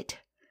shit.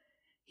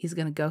 He's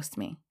going to ghost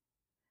me.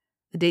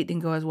 The date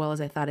didn't go as well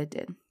as I thought it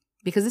did.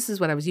 Because this is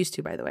what I was used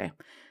to, by the way.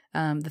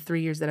 The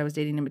 3 years that I was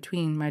dating in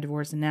between my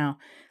divorce and now,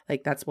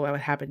 that's what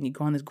would happen. You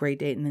go on this great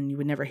date and then you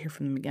would never hear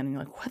from them again. And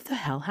you're like, what the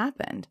hell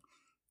happened?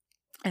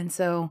 And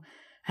so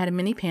I had a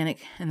mini panic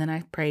and then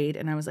I prayed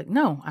and I was like,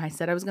 no, I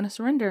said I was going to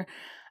surrender.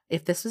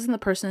 If this isn't the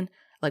person,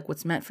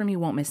 what's meant for me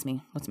won't miss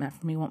me. What's meant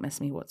for me won't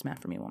miss me. What's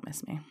meant for me won't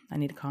miss me. I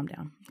need to calm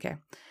down. Okay.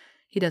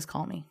 He does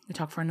call me. We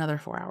talk for another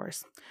 4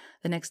 hours.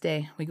 The next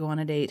day we go on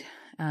a date.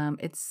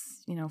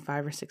 It's,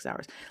 5 or 6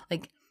 hours.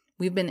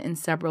 We've been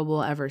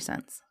inseparable ever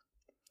since.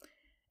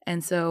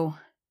 And so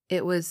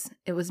it was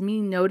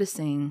me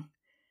noticing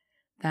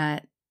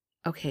that,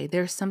 okay,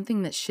 there's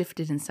something that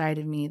shifted inside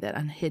of me that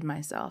unhid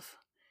myself.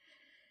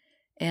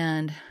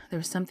 And there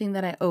was something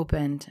that I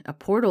opened, a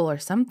portal or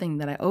something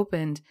that I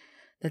opened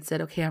that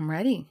said, okay, I'm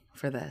ready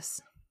for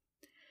this.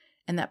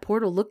 And that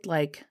portal looked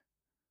like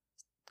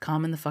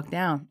calming the fuck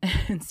down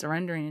and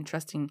surrendering and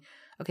trusting,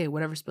 okay,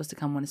 whatever's supposed to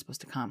come when it's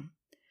supposed to come.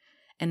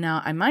 And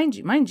now I mind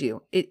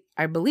you,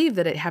 I believe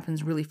that it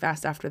happens really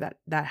fast after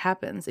that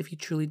happens, if you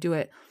truly do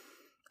it.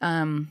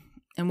 And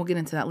we'll get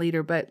into that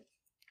later. But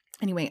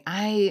anyway,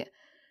 I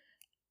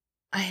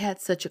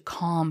had such a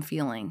calm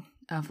feeling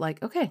of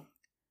okay,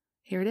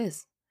 here it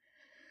is.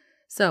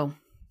 So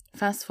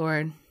fast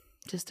forward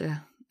just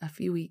a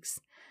few weeks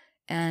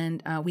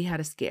and we had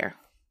a scare,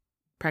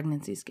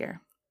 pregnancy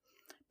scare.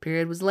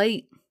 Period was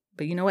late.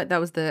 But you know what? That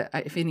was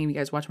if any of you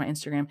guys watch my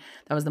Instagram,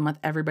 that was the month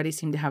everybody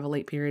seemed to have a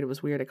late period. It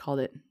was weird. I called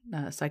it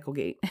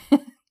Cyclegate.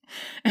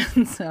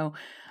 And so,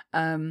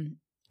 in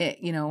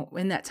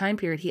that time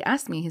period, he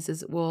asked me, he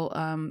says, well,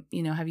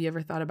 have you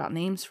ever thought about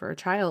names for a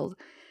child?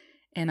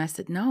 And I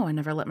said, no, I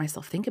never let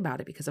myself think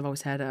about it because I've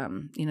always had,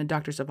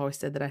 doctors have always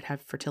said that I'd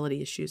have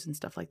fertility issues and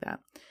stuff like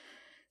that.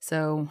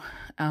 So,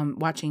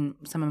 watching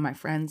some of my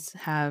friends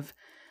have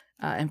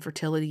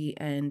infertility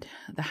and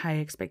the high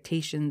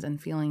expectations and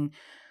feeling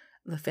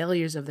the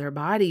failures of their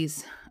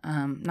bodies,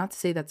 not to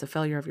say that's a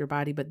failure of your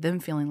body, but them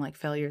feeling like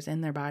failures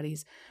in their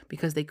bodies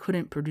because they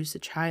couldn't produce a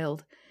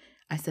child.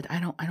 I said, I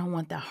don't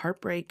want that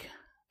heartbreak.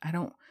 I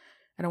don't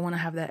want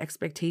to have that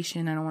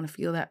expectation. I don't want to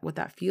feel what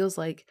that feels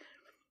like,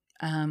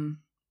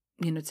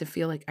 to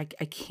feel like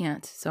I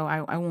can't. So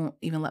I won't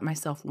even let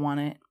myself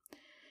want it.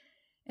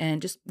 And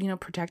just,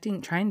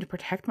 trying to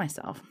protect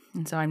myself.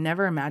 And so I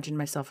never imagined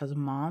myself as a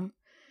mom.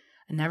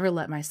 I never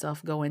let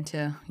myself go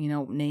into,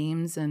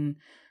 names and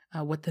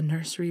what the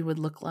nursery would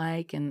look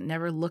like, and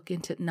never look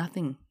into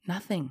nothing.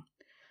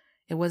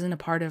 It wasn't a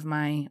part of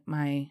my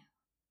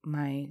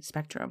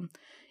spectrum.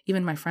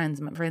 Even my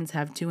friends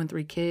have 2 and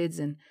 3 kids,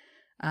 and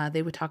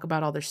they would talk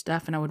about all their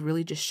stuff, and I would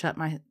really just shut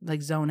my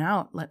zone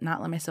out,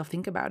 not let myself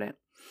think about it.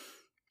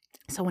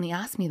 So when he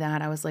asked me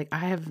that, I was like, I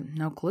have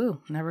no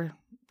clue. Never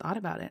thought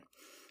about it.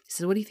 He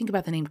said, what do you think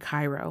about the name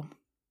Cairo?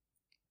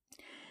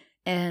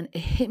 And it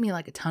hit me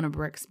like a ton of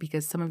bricks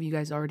because some of you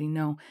guys already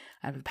know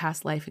I have a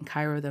past life in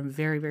Cairo that I'm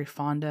very, very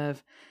fond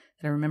of,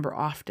 that I remember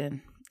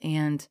often.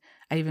 And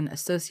I even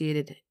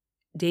associated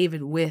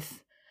David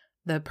with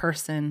the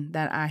person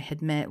that I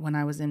had met when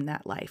I was in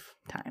that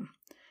lifetime.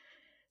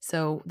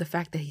 So the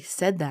fact that he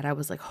said that, I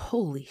was like,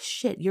 holy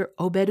shit, you're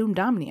Obed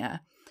Domnia.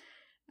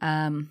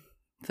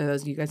 For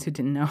those of you guys who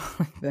didn't know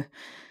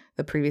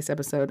the previous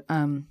episode,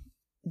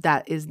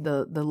 that is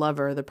the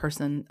lover, the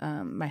person,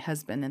 my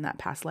husband in that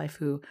past life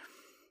who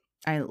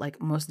I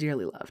like most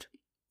dearly loved.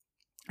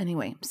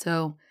 Anyway,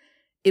 so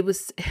it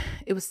was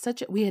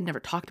such a, we had never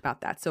talked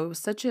about that. So it was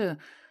such a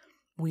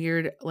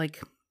weird,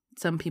 like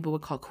some people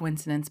would call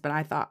coincidence, but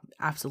I thought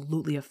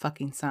absolutely a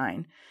fucking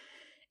sign.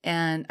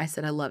 And I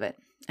said, I love it.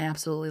 I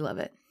absolutely love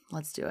it.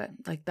 Let's do it.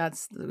 Like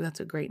that's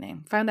a great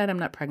name. Found out I'm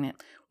not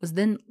pregnant. Was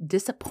then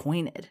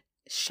disappointed,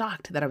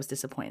 shocked that I was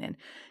disappointed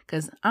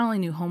because I only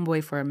knew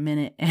homeboy for a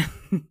minute.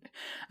 And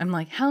I'm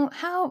like,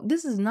 how,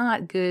 this is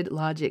not good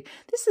logic.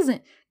 This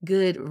isn't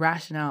good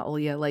rationale,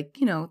 Aaliyah. Like,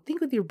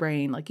 think with your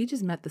brain. Like you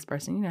just met this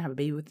person. You don't have a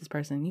baby with this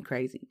person. You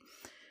crazy.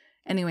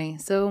 Anyway,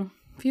 so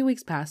a few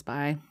weeks passed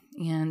by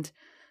and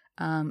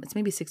it's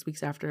maybe 6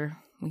 weeks after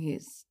we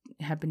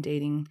had been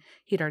dating.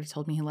 He had already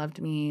told me he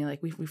loved me.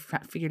 Like we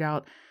figured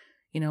out,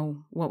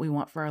 what we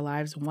want for our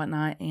lives and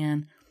whatnot.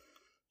 And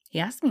he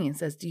asked me and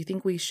says, do you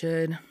think we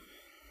should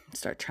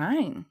start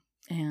trying?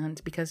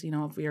 And because,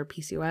 of your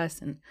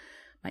PCOS and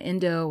my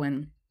endo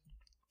and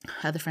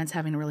other friends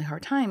having a really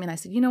hard time. And I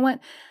said, you know what?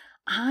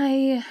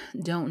 I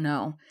don't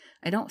know.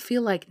 I don't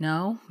feel like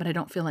no, but I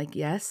don't feel like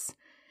yes.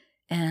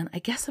 And I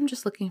guess I'm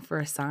just looking for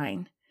a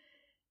sign.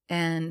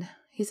 And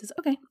he says,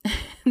 okay,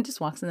 and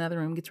just walks in the other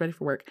room, gets ready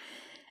for work.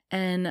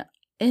 And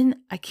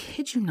I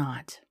kid you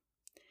not,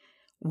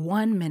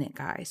 1 minute,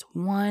 guys,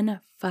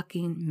 1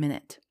 fucking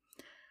minute.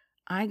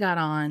 I got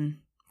on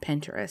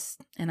Pinterest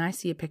and I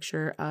see a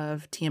picture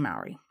of Tia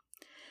Mowry.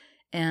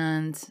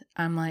 And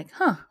I'm like,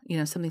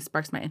 something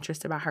sparks my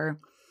interest about her.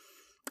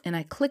 And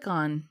I click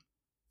on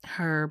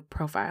her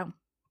profile.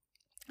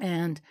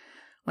 And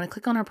when I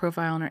click on her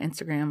profile on her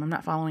Instagram, I'm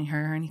not following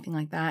her or anything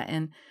like that.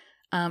 And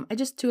I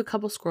just do a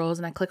couple scrolls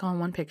and I click on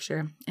one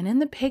picture. And in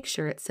the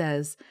picture, it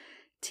says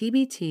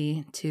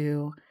TBT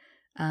to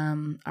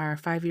our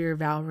 5-year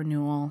vow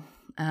renewal.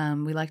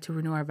 We like to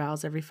renew our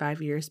vows every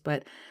 5 years,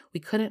 but we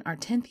couldn't our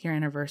 10th year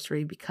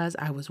anniversary because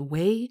I was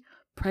way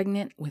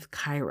pregnant with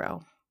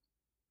Cairo.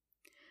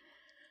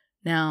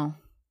 Now,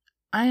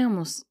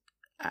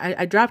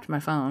 I dropped my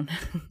phone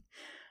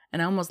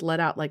and I almost let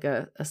out like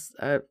a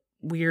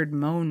weird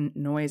moan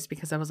noise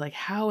because I was like,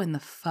 how in the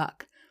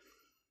fuck?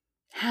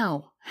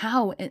 How?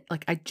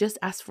 Like I just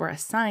asked for a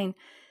sign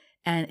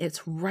and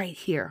it's right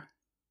here.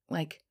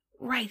 Like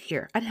right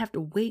here. I didn't have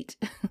to wait.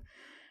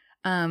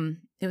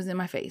 It was in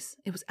my face.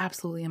 It was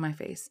absolutely in my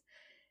face.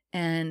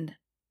 And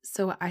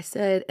so I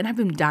said, and I've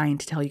been dying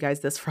to tell you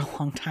guys this for a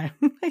long time.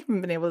 I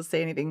haven't been able to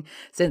say anything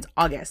since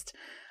August.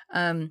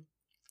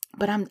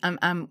 But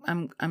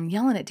I'm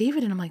yelling at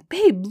David and I'm like,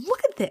 babe,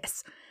 look at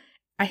this.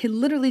 I had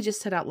literally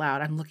just said out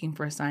loud, I'm looking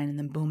for a sign, and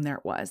then boom, there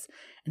it was.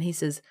 And he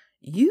says,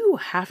 you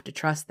have to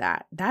trust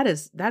that. That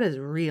is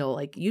real.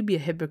 Like you'd be a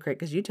hypocrite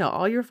because you tell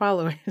all your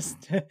followers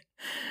to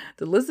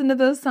listen to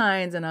those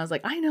signs. And I was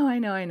like, I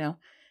know.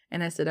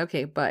 And I said,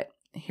 okay, but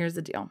here's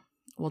the deal.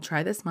 We'll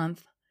try this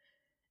month.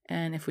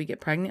 And if we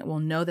get pregnant, we'll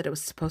know that it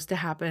was supposed to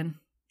happen.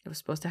 It was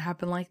supposed to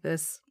happen like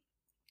this.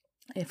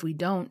 If we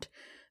don't,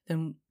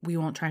 then we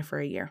won't try for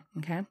a year.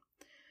 Okay.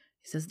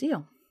 He says,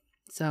 deal.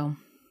 So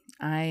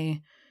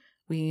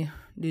we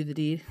do the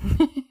deed,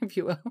 if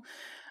you will.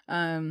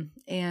 And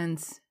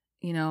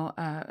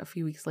a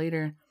few weeks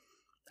later,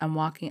 I'm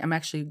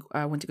actually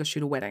went to go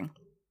shoot a wedding,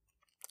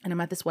 and I'm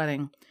at this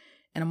wedding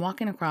and I'm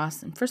walking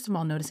across, and first of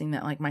all, noticing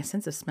that like my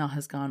sense of smell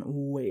has gone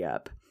way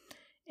up,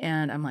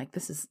 and I'm like,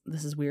 this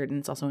is weird. And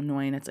it's also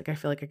annoying. It's like, I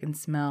feel like I can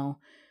smell,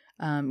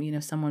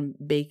 someone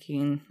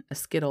baking a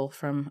Skittle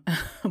from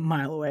a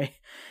mile away.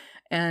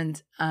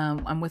 And,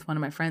 I'm with one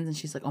of my friends and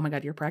she's like, oh my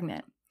God, you're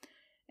pregnant.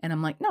 And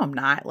I'm like, no, I'm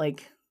not.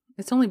 Like,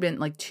 it's only been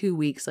like 2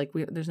 weeks. Like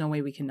there's no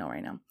way we can know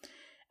right now.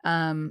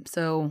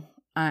 So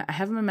I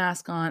have my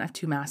mask on. I have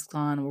 2 masks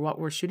on.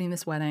 We're shooting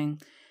this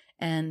wedding,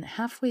 and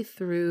halfway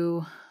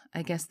through,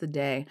 I guess the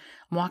day,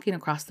 I'm walking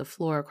across the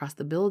floor, across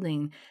the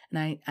building.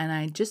 And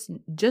I just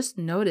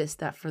noticed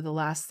that for the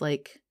last,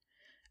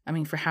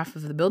 for half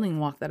of the building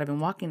walk that I've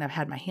been walking, I've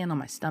had my hand on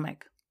my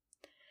stomach.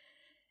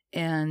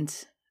 And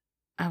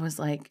I was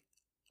like,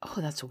 oh,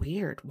 that's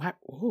weird. Why?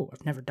 Oh,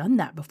 I've never done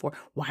that before.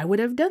 Why would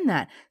I have done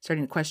that?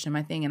 Starting to question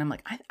my thing. And I'm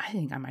like, I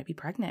think I might be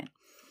pregnant.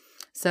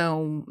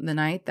 So the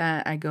night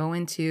that I go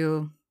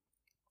into,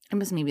 it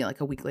was maybe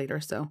like a week later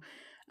or so,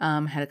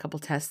 had a couple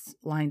tests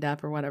lined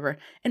up or whatever.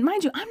 And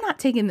mind you, I'm not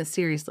taking this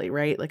seriously,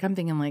 right? Like I'm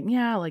thinking like,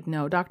 yeah, like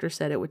no, doctor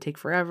said it would take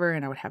forever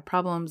and I would have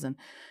problems and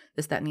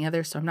this, that, and the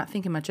other. So I'm not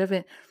thinking much of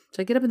it.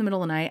 So I get up in the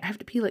middle of the night. I have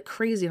to pee like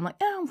crazy. I'm like,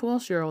 oh, well,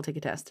 sure, I'll take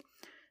a test.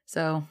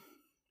 So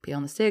pee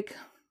on the stick,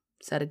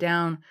 set it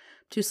down.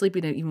 Too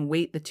sleepy to even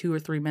wait the 2 or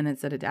 3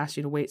 minutes that it asked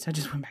you to wait. So I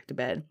just went back to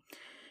bed.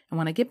 And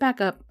when I get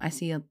back up, I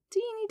see a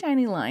teeny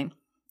tiny line.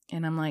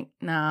 And I'm like,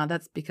 nah,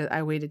 that's because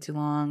I waited too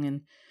long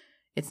and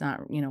it's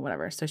not,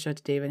 whatever. So I showed it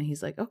to David and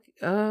he's like,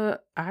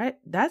 okay,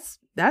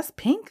 that's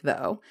pink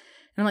though.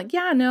 I'm like,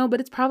 yeah, no, but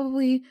it's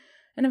probably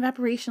an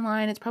evaporation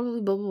line. It's probably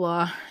blah, blah,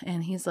 blah.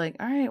 And he's like,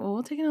 all right, well,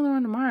 we'll take another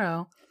one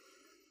tomorrow.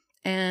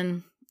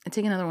 And I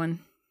take another one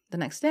the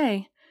next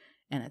day,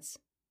 and it's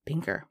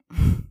pinker.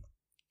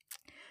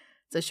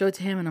 So I show it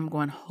to him, and I'm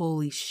going,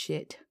 holy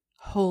shit.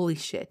 And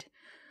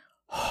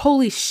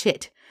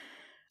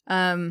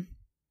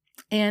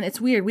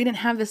it's weird. We didn't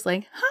have this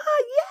like,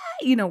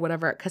 yeah,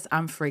 whatever, because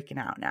I'm freaking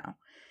out now.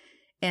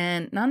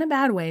 And not in a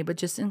bad way, but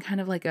just in kind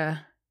of like I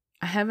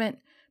haven't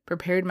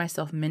prepared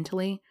myself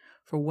mentally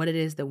for what it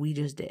is that we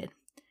just did.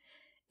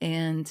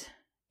 And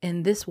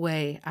in this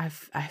way, I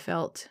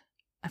felt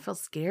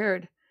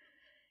scared,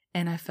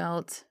 and I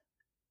felt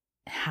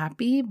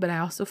happy, but I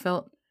also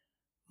felt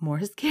more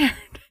scared.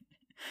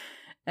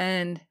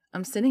 And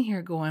I'm sitting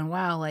here going,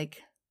 wow,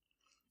 like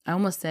I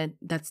almost said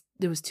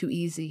it was too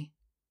easy.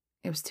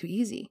 It was too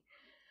easy.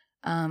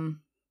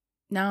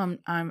 Now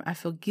I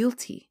feel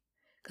guilty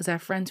because I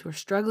have friends who are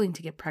struggling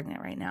to get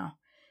pregnant right now.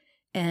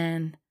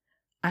 And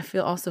I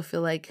also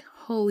feel like,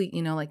 holy,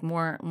 like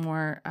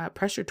more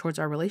pressure towards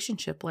our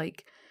relationship.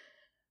 Like,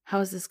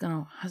 how's this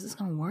gonna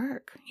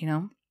work?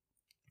 And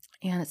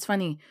it's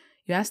funny,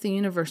 you ask the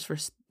universe for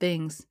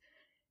things,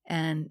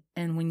 and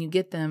when you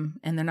get them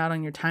and they're not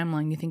on your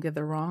timeline, you think that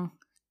they're wrong.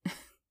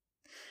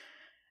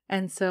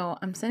 And so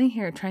I'm sitting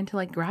here trying to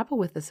like grapple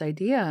with this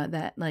idea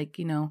that like,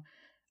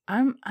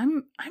 I'm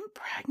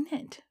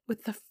pregnant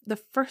with the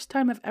first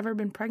time I've ever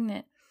been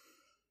pregnant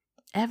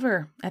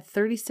ever at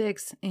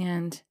 36,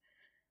 and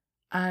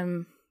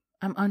I'm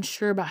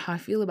unsure about how I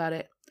feel about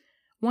it.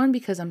 One,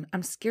 because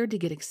I'm scared to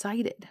get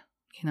excited,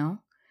 and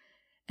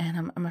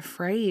I'm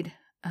afraid,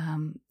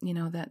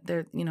 that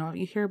there,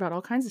 you hear about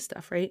all kinds of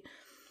stuff, right?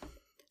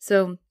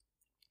 So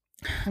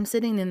I'm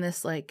sitting in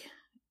this like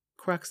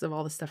crux of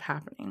all this stuff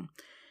happening,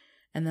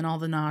 and then all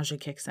the nausea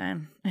kicks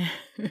in,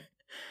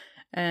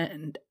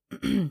 and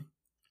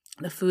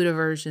the food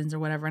aversions or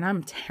whatever, and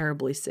I'm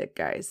terribly sick,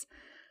 guys.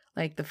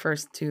 Like the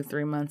first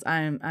 2-3 months,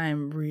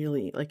 I'm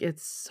really like,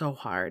 it's so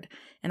hard.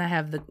 And I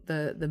have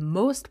the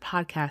most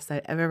podcasts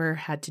I've ever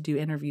had to do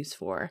interviews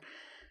for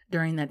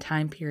during that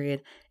time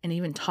period. And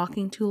even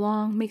talking too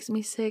long makes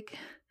me sick.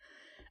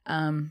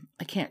 I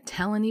can't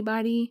tell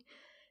anybody,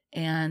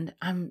 and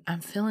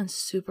I'm feeling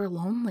super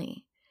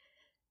lonely.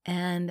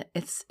 And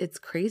it's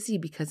crazy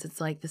because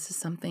it's like, this is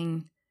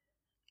something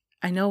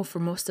I know for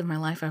most of my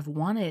life I've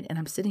wanted, and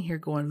I'm sitting here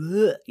going,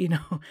 ugh,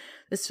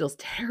 this feels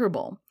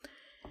terrible.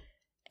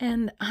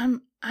 And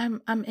I'm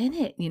in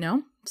it,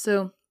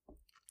 So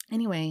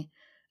anyway,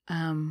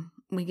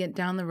 we get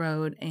down the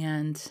road,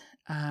 and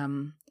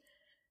I'm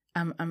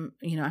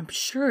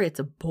sure it's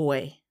a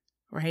boy,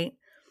 right?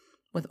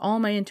 With all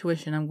my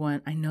intuition, I'm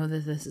going, I know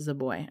that this is a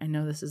boy. I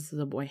know this is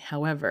a boy.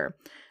 However,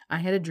 I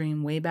had a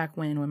dream way back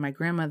when my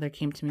grandmother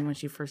came to me when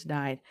she first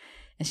died,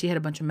 and she had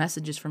a bunch of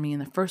messages for me.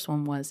 And the first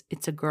one was,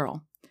 it's a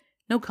girl.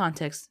 No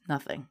context,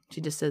 nothing. She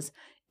just says,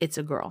 it's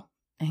a girl.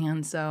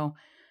 And so,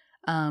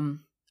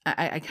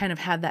 I kind of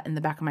had that in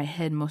the back of my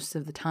head most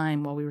of the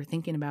time while we were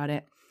thinking about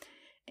it.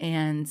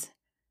 And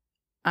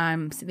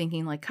I'm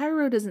thinking like,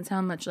 Cairo doesn't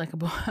sound much like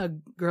a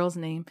girl's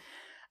name.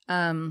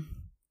 But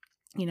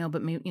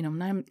maybe,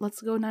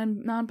 let's go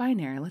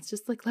non-binary. Let's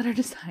just like let her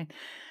decide.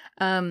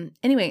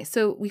 Anyway,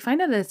 so we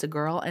find out that it's a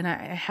girl, and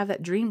I have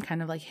that dream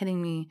kind of like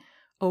hitting me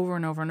over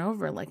and over and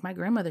over. Like my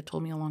grandmother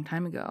told me a long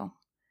time ago,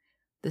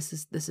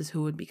 this is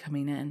who would be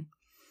coming in.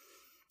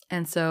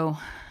 And so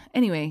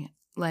anyway,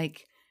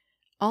 like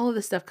all of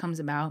this stuff comes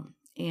about,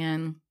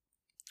 and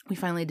we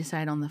finally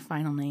decide on the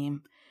final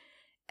name.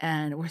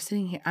 And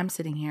I'm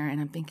sitting here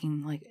and I'm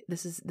thinking like,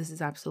 this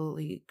is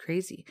absolutely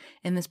crazy.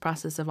 In this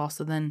process of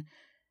also then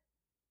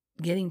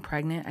getting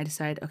pregnant, I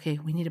decide, okay,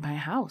 we need to buy a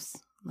house.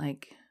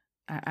 Like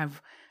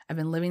I've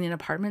been living in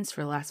apartments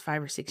for the last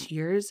 5 or 6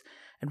 years.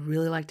 I'd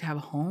really like to have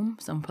a home,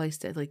 someplace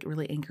to like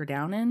really anchor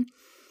down in.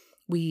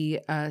 We,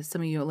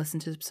 some of you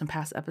listened to some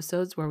past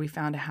episodes where we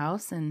found a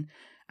house, and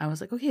I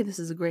was like, okay, this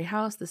is a great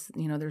house. This,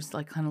 there's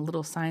like kind of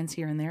little signs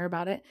here and there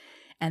about it.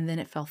 And then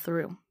it fell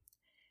through.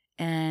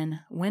 And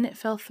when it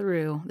fell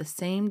through, the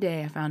same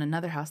day I found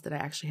another house that I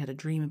actually had a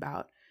dream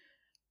about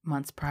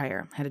months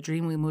prior. I had a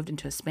dream we moved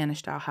into a Spanish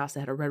style house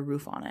that had a red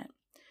roof on it.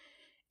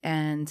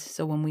 And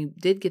so when we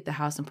did get the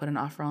house and put an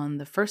offer on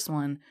the first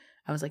one,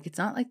 I was like, it's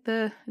not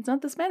the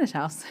Spanish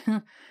house.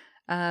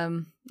 I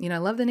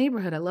love the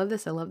neighborhood. I love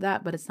this. I love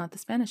that, but it's not the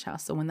Spanish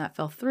house. So when that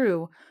fell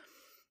through,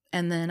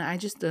 and then I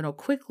just did a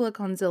quick look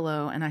on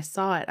Zillow and I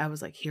saw it, I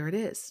was like, here it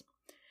is.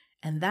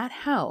 And that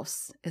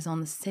house is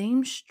on the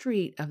same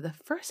street of the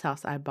first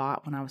house I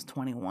bought when I was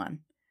 21.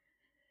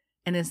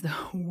 And it's the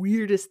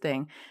weirdest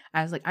thing.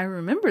 I was like, I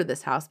remember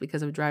this house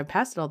because I would drive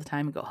past it all the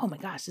time and go, oh my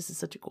gosh, this is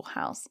such a cool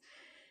house.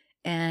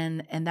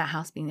 And that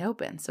house being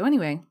open. So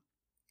anyway,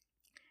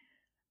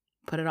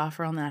 put an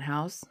offer on that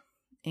house,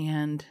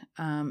 and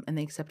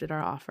they accepted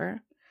our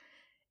offer.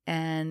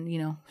 And,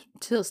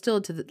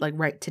 still to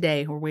right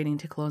today, we're waiting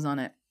to close on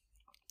it.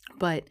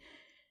 But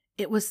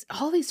it was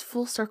all these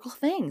full circle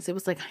things. It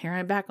was like, here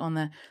I'm back on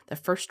the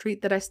first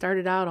street that I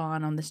started out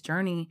on this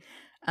journey.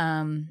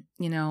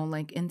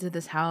 like into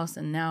this house,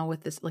 and now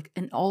with this, like,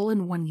 and all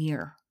in 1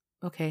 year.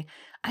 Okay.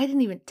 I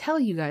didn't even tell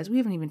you guys, we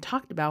haven't even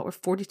talked about, we're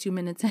 42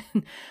 minutes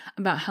in,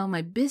 about how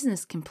my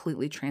business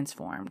completely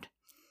transformed.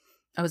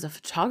 I was a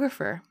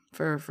photographer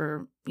for,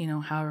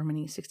 however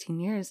many, 16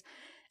 years,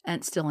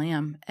 and still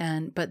am.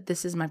 But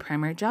this is my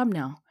primary job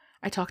now.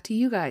 I talk to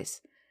you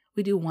guys.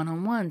 We do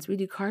one-on-ones, we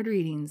do card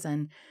readings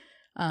and,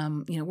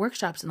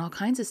 workshops and all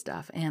kinds of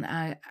stuff. And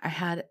I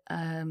had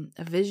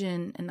a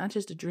vision, and not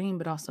just a dream,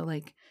 but also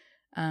like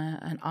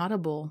an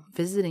audible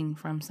visiting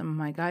from some of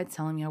my guides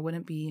telling me I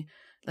wouldn't be,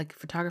 like,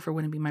 photographer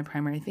wouldn't be my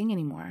primary thing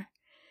anymore.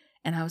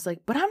 And I was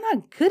like, but I'm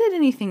not good at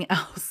anything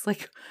else.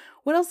 Like,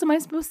 what else am I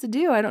supposed to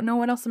do? I don't know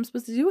what else I'm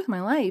supposed to do with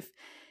my life.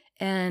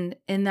 And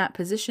in that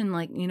position,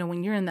 like,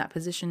 when you're in that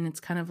position,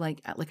 it's kind of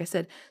like I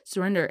said,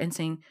 surrender and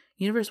saying,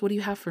 universe, what do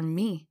you have for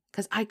me?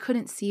 Because I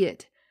couldn't see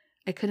it.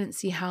 I couldn't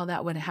see how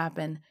that would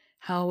happen,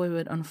 how it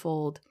would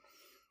unfold.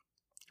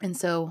 And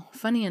so,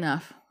 funny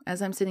enough,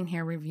 as I'm sitting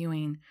here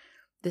reviewing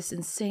this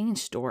insane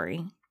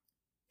story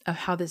of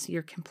how this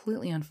year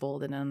completely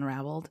unfolded and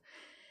unraveled,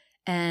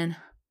 and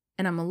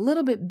I'm a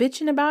little bit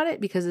bitching about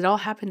it because it all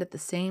happened at the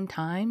same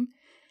time,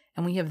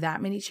 and we have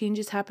that many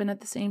changes happen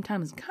at the same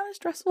time. It's kind of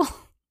stressful,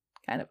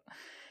 kind of.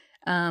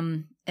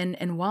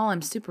 And while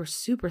I'm super,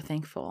 super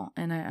thankful,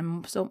 and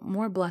I'm so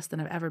more blessed than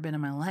I've ever been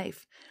in my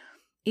life,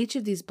 each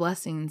of these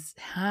blessings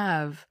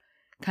have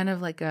kind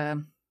of like I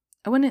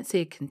wouldn't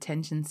say a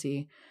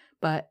contingency,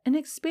 but an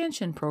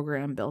expansion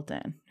program built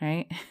in,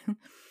 right?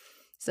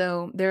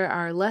 So there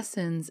are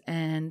lessons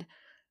and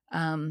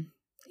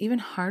even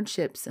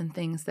hardships and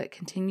things that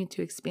continue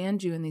to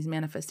expand you in these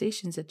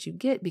manifestations that you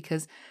get,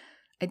 because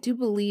I do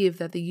believe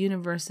that the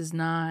universe is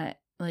not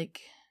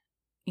like,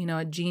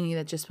 a genie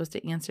that's just supposed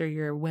to answer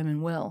your whim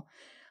and will.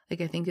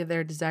 Like, I think that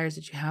there are desires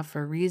that you have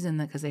for a reason,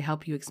 that because they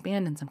help you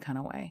expand in some kind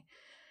of way.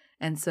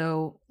 And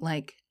so,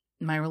 like,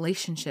 my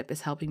relationship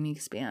is helping me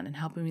expand and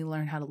helping me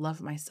learn how to love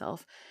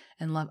myself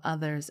and love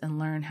others, and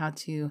learn how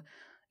to,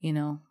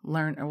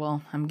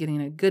 I'm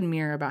getting a good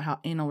mirror about how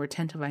anal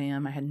retentive I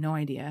am. I had no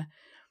idea.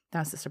 That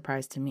was a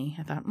surprise to me.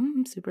 I thought,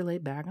 I'm super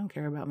laid back. I don't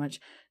care about much.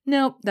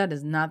 Nope, that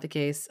is not the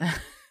case.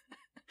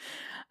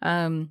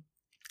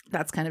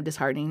 That's kind of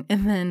disheartening.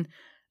 And then,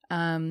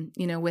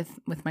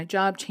 with my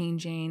job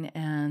changing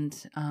and,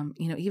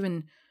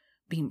 even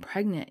being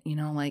pregnant,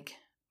 like,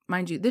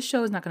 mind you, this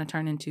show is not going to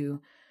turn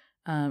into,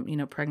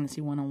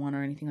 pregnancy 101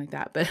 or anything like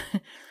that. But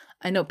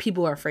I know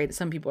people are afraid.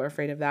 Some people are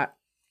afraid of that.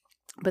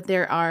 But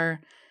there are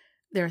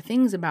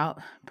things about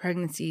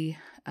pregnancy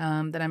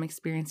that I'm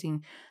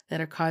experiencing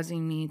that are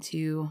causing me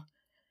to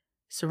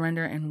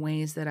surrender in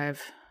ways that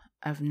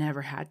I've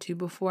never had to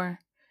before,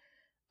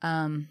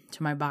 to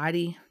my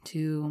body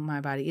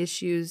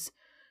issues,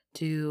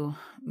 to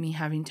me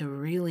having to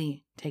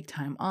really take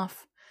time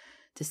off,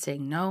 to say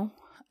no,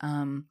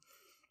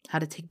 how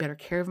to take better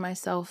care of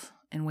myself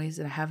in ways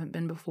that I haven't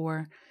been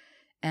before.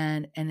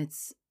 And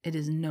it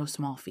is no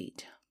small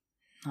feat,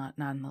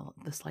 not in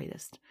the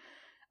slightest.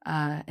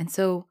 And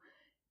so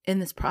in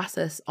this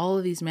process, all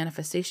of these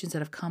manifestations that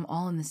have come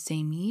all in the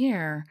same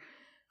year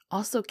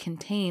also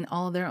contain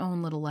all of their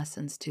own little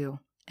lessons too.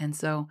 And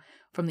so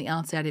from the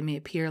outside, it may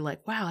appear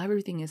like, wow,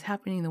 everything is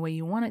happening the way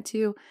you want it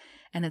to.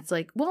 And it's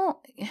like,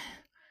 well,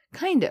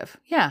 kind of,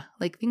 yeah.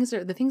 Like,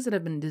 the things that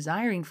I've been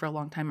desiring for a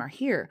long time are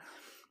here.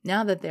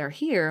 Now that they're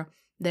here,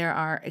 there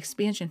are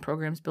expansion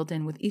programs built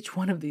in with each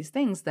one of these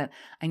things that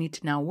I need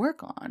to now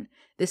work on.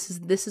 This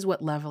is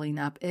what leveling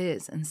up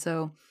is. And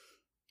so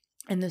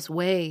in this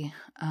way,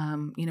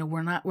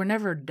 we're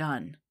never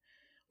done.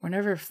 We're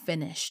never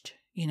finished,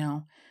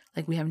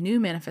 like, we have new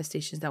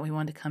manifestations that we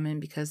want to come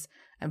in, because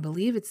I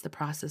believe it's the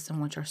process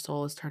in which our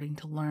soul is starting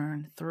to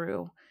learn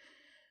through.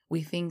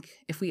 We think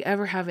if we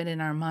ever have it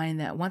in our mind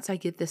that once I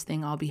get this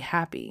thing, I'll be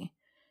happy,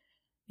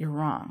 you're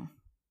wrong.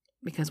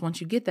 Because once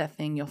you get that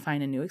thing, you'll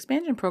find a new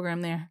expansion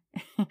program there.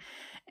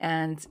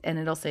 and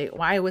it'll say,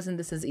 why wasn't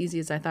this as easy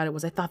as I thought it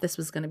was? I thought this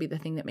was going to be the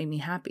thing that made me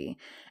happy.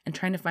 And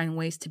trying to find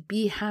ways to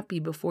be happy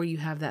before you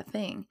have that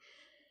thing.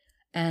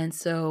 And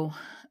so,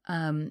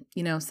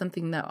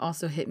 something that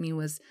also hit me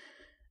was,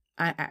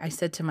 I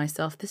said to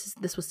myself, this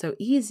was so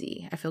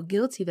easy. I feel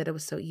guilty that it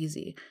was so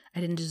easy. I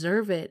didn't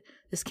deserve it.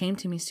 This came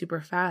to me super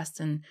fast.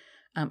 And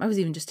I was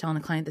even just telling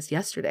a client this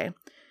yesterday.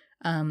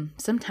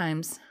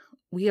 Sometimes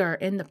we are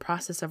in the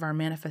process of our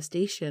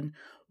manifestation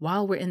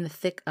while we're in the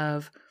thick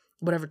of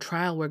whatever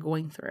trial we're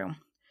going through.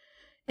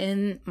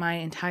 In my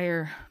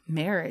entire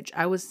marriage,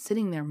 I was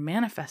sitting there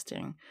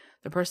manifesting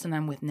the person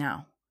I'm with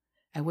now.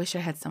 I wish I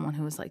had someone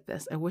who was like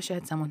this. I wish I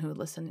had someone who would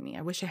listen to me.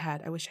 I wish I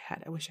had.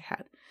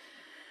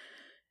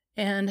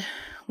 And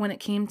when it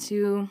came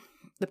to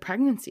the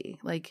pregnancy,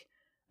 like,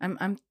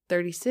 I'm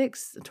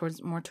 36,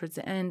 towards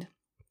the end.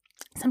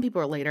 Some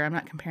people are later. I'm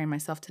not comparing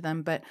myself to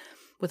them, but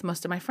with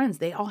most of my friends,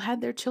 they all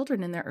had their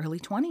children in their early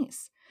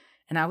 20s.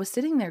 And I was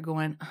sitting there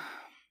going,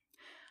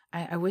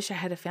 I wish I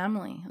had a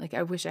family. Like,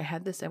 I wish I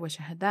had this. I wish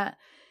I had that.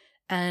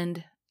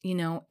 And,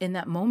 in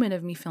that moment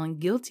of me feeling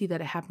guilty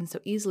that it happened so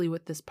easily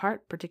with this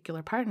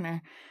particular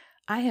partner,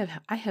 I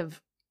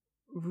have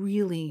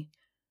really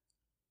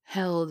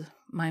held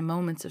my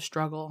moments of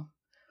struggle,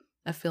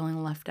 of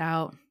feeling left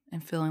out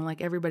and feeling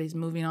like everybody's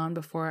moving on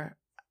before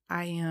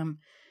I am.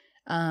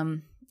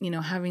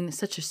 Having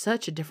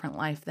such a different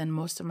life than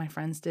most of my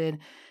friends did,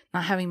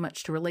 not having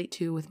much to relate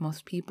to with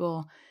most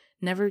people,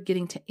 never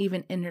getting to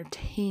even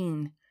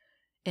entertain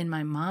in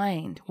my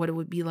mind what it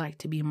would be like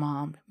to be a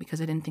mom,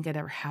 because I didn't think I'd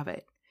ever have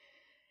it.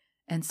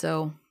 And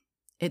so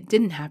it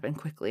didn't happen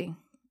quickly.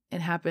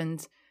 It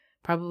happened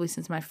probably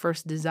since my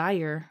first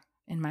desire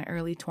in my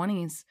early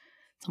 20s.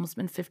 It's almost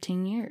been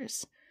 15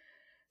 years.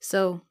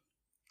 So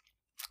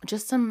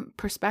just some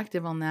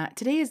perspective on that.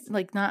 Today is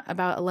like not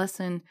about a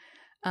lesson,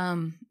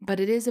 but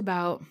it is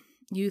about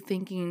you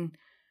thinking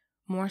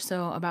more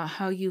so about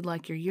how you'd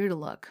like your year to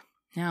look.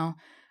 Now,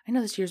 I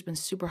know this year's been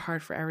super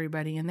hard for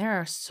everybody, and there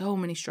are so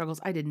many struggles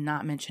I did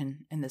not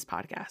mention in this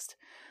podcast.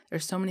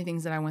 There's so many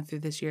things that I went through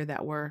this year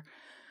that were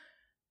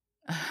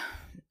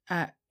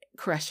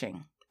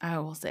crushing, I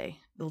will say,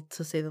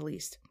 to say the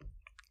least.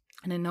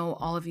 And I know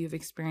all of you have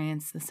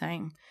experienced the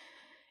same.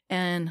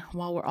 And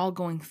while we're all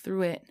going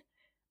through it,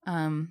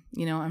 I'm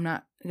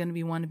not going to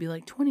be one to be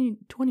like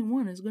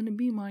 2021 is going to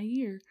be my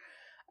year.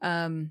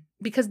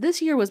 Because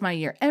this year was my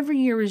year. Every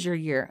year is your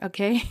year.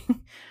 Okay.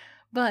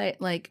 But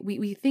like,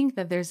 we think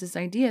that there's this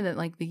idea that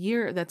like the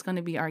year that's going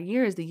to be our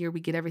year is the year we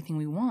get everything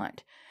we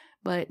want.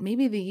 But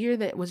maybe the year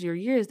that was your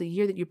year is the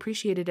year that you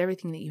appreciated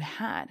everything that you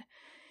had.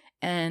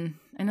 And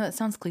I know that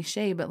sounds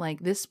cliche, but like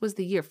this was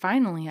the year.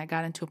 Finally, I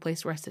got into a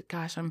place where I said,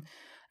 gosh, I'm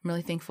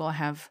really thankful I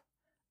have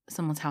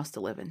someone's house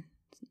to live in.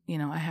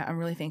 I'm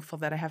really thankful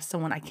that I have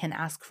someone I can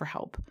ask for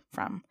help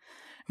from.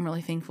 I'm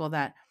really thankful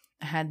that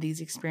I had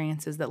these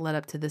experiences that led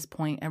up to this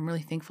point. I'm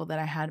really thankful that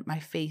I had my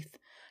faith.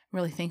 I'm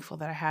really thankful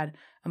that I had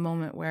a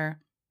moment where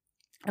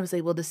I was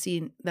able to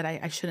see that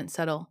I shouldn't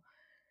settle.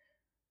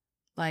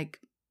 Like,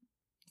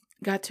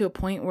 got to a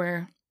point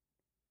where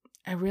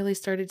I really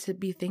started to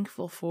be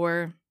thankful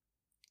for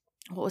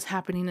what was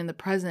happening in the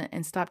present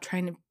and stopped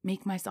trying to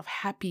make myself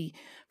happy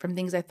from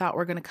things I thought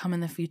were going to come in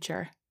the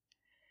future.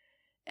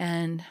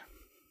 And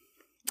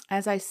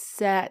as I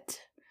sat,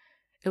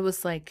 it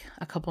was like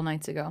a couple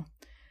nights ago,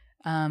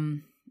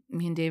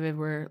 me and David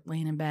were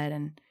laying in bed,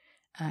 and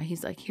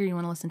he's like, here, you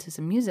want to listen to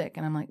some music?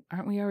 And I'm like,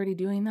 aren't we already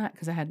doing that?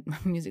 Because I had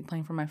music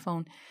playing from my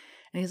phone.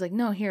 And he's like,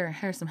 no,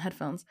 here's some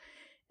headphones.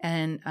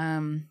 And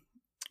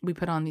we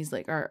put on these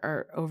like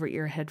our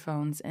over-ear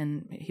headphones,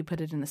 and he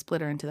put it in the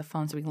splitter into the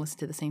phone so we can listen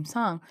to the same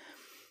song.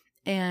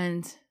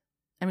 And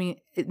I mean,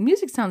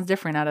 music sounds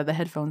different out of the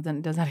headphones than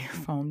it does out of your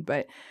phone,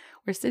 but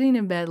we're sitting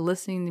in bed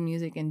listening to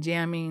music and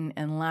jamming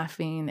and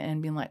laughing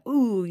and being like,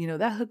 ooh,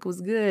 that hook was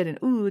good. And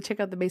ooh, check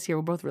out the bass here.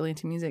 We're both really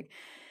into music.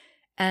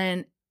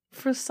 And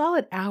for a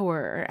solid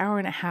hour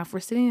and a half,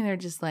 we're sitting there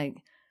just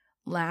like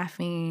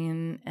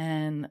laughing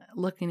and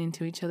looking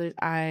into each other's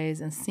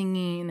eyes and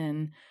singing.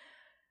 And,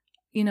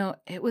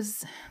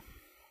 it's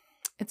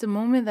a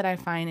moment that I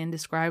find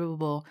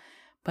indescribable,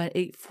 but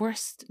it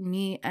forced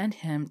me and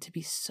him to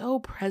be so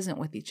present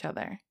with each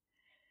other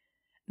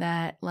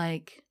that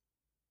like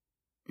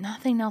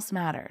nothing else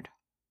mattered.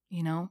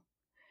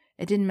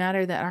 It didn't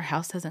matter that our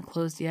house hasn't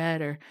closed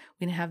yet, or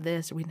we didn't have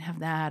this, or we didn't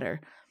have that,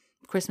 or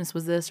Christmas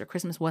was this, or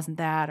Christmas wasn't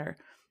that, or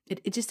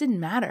it just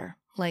didn't matter.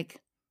 Like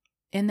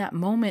in that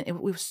moment,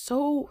 it was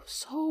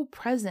so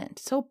present,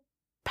 so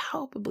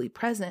palpably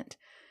present,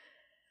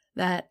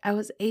 that I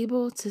was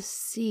able to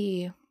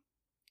see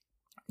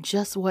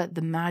just what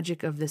the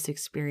magic of this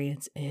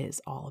experience is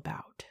all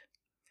about.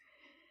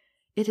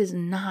 It is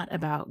not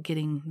about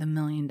getting the $1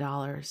 million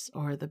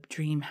or the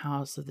dream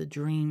house or the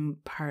dream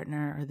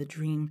partner or the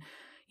dream,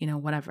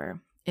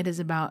 whatever. It is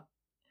about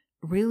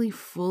really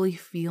fully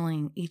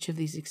feeling each of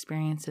these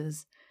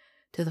experiences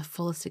to the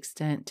fullest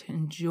extent to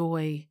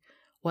enjoy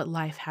what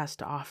life has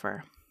to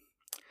offer.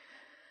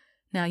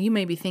 Now, you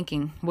may be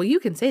thinking, well, you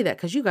can say that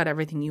because you got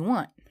everything you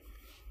want.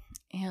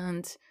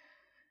 And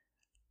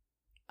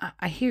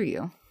I hear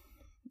you.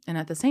 And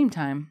at the same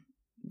time,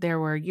 there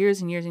were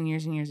years and years and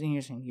years and years and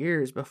years and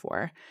years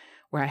before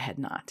where I had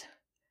not.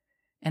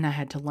 And I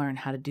had to learn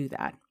how to do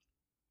that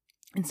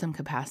in some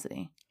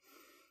capacity.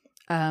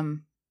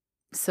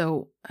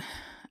 So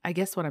I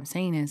guess what I'm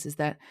saying is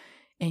that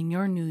in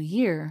your new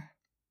year,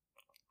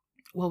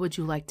 what would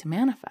you like to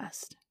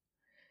manifest?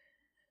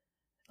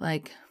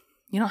 Like,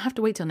 you don't have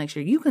to wait till next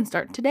year. You can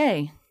start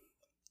today.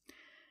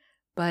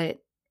 But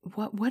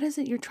what is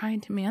it you're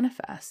trying to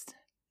manifest?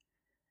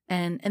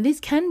 And these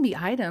can be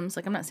items.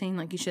 Like, I'm not saying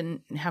like you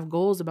shouldn't have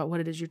goals about what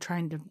it is you're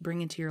trying to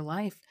bring into your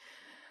life.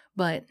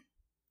 But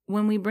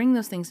when we bring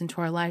those things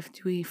into our life,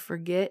 do we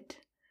forget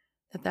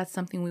that that's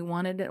something we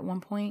wanted at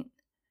one point?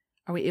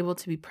 Are we able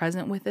to be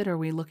present with it, or are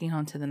we looking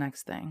on to the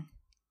next thing?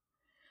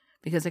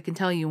 Because I can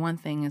tell you one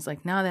thing is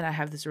like, now that I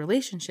have this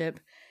relationship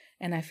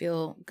and I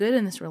feel good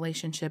in this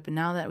relationship, and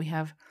now that we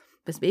have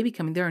this baby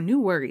coming, there are new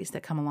worries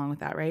that come along with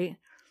that, right?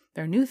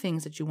 There are new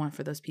things that you want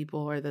for those people,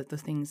 or the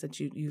things that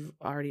you've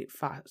already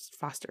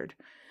fostered.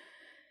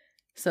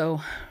 So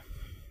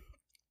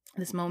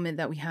this moment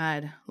that we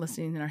had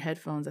listening in our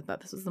headphones, I thought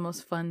this was the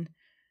most fun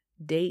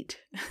date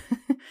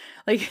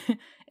like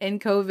in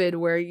COVID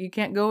where you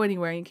can't go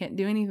anywhere, you can't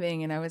do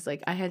anything. And I was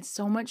like, I had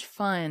so much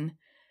fun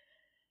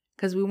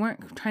because we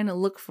weren't trying to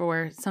look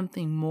for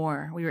something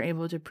more. We were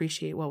able to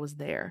appreciate what was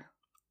there.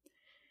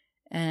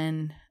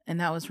 And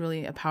that was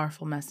really a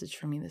powerful message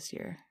for me this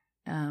year.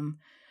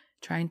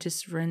 Trying to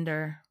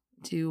surrender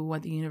to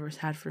what the universe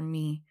had for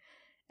me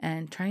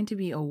and trying to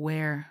be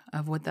aware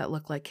of what that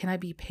looked like. Can I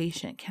be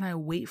patient? Can I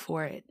wait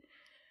for it?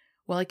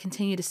 While I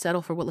continue to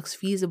settle for what looks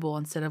feasible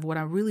instead of what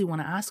I really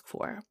want to ask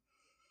for.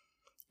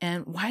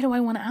 And why do I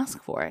want to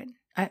ask for it?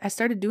 I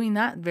started doing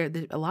that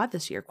a lot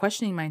this year,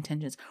 questioning my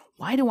intentions.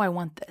 Why do I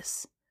want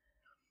this?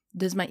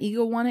 Does my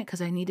ego want it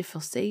because I need to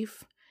feel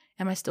safe?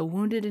 Am I still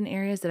wounded in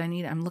areas that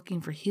I'm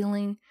looking for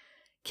healing?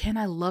 Can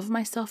I love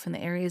myself in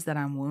the areas that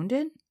I'm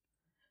wounded?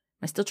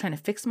 Am I still trying to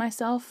fix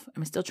myself?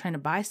 Am I still trying to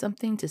buy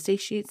something to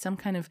satiate some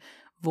kind of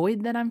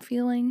void that I'm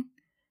feeling?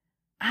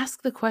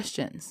 Ask the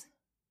questions.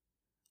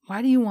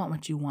 Why do you want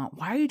what you want?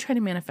 Why are you trying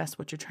to manifest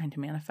what you're trying to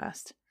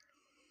manifest?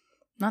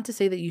 Not to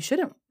say that you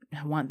shouldn't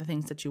want the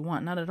things that you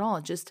want. Not at all.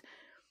 It's just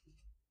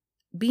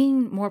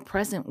being more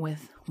present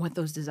with what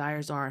those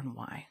desires are and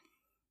why.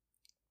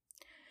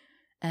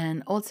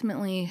 And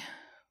ultimately,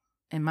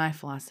 in my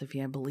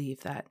philosophy, I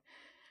believe that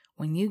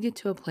when you get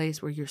to a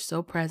place where you're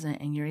so present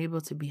and you're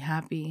able to be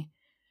happy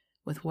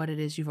with what it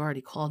is you've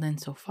already called in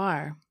so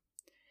far,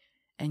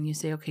 and you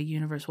say, okay,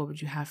 universe, what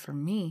would you have for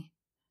me?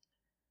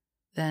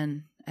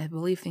 Then I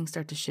believe things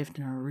start to shift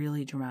in a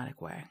really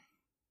dramatic way.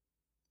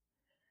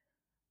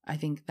 I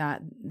think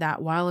that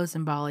while I was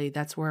in Bali,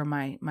 that's where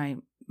my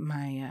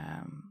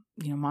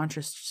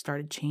mantra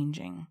started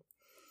changing.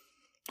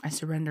 I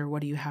surrender.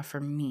 What do you have for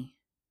me?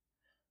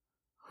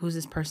 Who's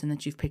this person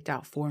that you've picked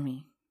out for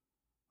me?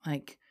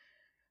 Like,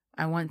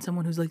 I want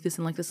someone who's like this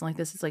and like this and like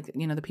this. It's like,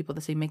 the people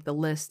that say make the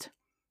list.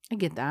 I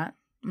get that.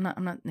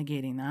 I'm not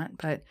negating that.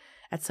 But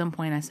at some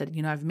point I said,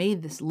 I've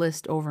made this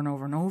list over and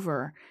over and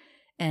over.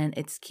 And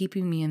it's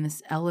keeping me in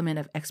this element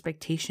of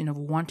expectation of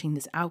wanting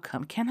this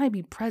outcome. Can I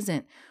be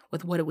present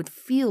with what it would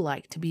feel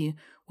like to be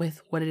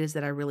with what it is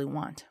that I really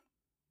want?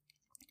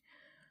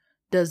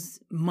 Does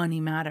money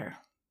matter?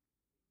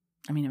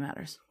 I mean, it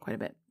matters quite a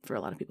bit for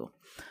a lot of people.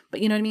 But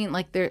you know what I mean?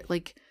 Like, they're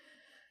like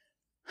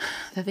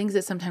the things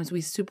that sometimes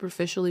we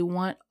superficially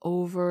want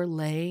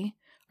overlay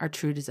our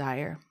true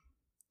desire.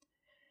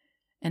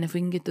 And if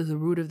we can get to the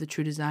root of the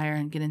true desire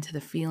and get into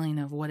the feeling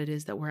of what it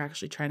is that we're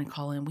actually trying to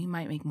call in, we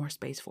might make more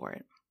space for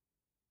it.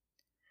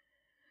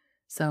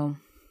 So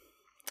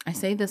I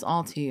say this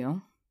all to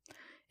you,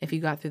 if you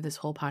got through this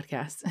whole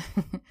podcast,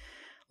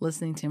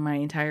 listening to my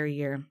entire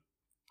year.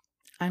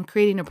 I'm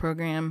creating a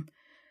program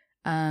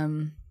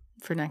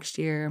for next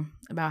year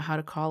about how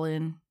to call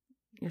in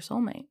your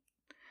soulmate,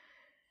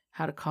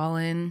 how to call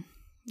in,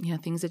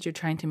 things that you're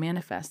trying to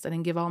manifest. I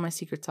didn't give all my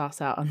secret sauce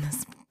out on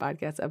this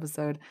podcast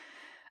episode.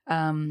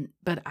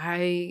 But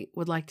I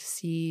would like to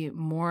see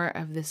more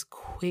of this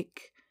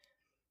quick,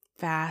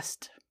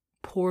 fast,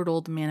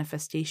 portaled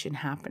manifestation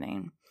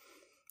happening.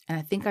 And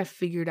I think I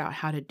figured out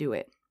how to do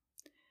it.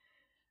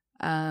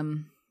 I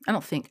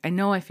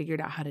know I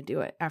figured out how to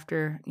do it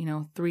after,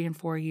 3 and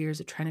 4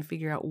 years of trying to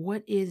figure out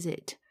what is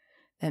it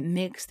that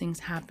makes things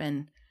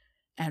happen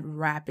at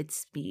rapid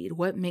speed?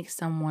 What makes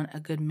someone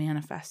a good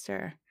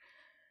manifester?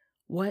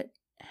 What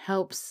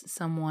helps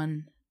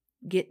someone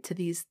get to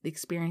these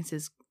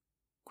experiences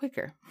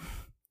quicker?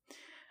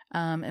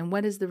 And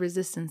what is the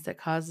resistance that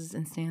causes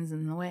and stands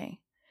in the way?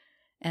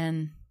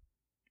 And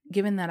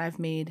given that I've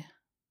made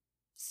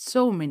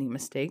so many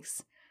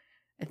mistakes,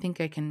 I think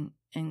I can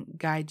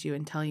guide you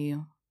and tell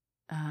you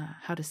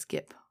how to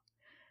skip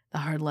the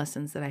hard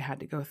lessons that I had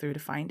to go through to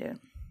find it.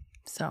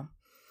 So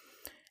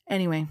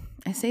anyway,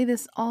 I say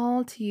this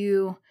all to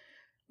you,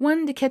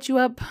 1, to catch you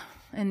up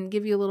and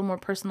give you a little more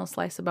personal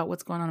slice about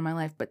what's going on in my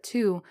life, but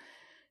 2,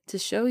 to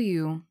show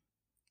you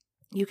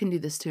can do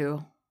this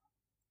too.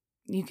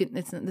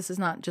 This is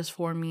not just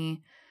for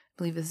me. I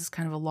believe this is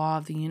kind of a law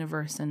of the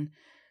universe. And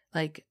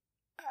like,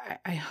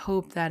 I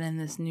hope that in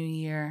this new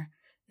year,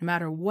 no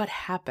matter what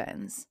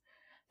happens,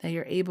 that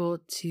you're able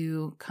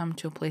to come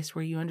to a place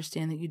where you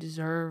understand that you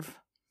deserve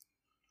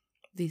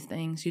these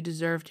things. You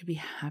deserve to be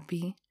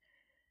happy.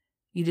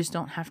 You just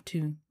don't have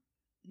to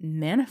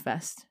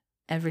manifest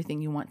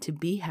everything you want to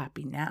be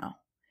happy now.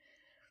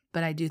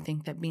 But I do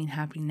think that being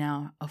happy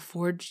now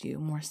affords you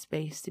more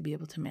space to be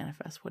able to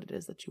manifest what it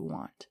is that you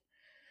want.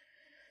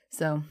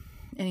 So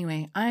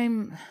anyway,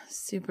 I'm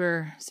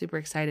super, super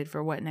excited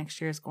for what next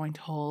year is going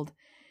to hold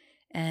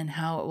and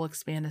how it will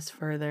expand us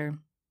further.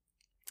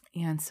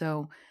 And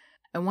so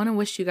I want to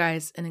wish you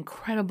guys an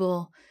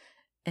incredible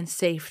and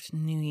safe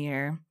new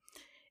year.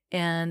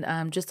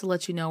 And just to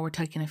let you know, we're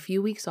taking a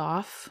few weeks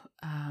off,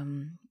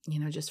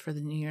 just for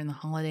the new year and the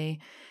holiday.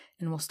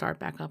 And we'll start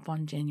back up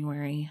on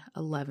January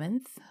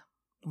 11th,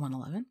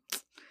 1/11.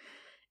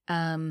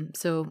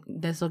 So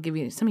this will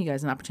give some of you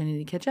guys an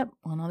opportunity to catch up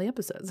on all the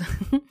episodes.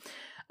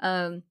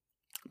 But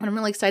I'm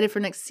really excited for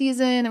next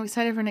season. I'm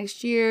excited for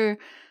next year.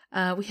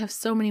 We have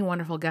so many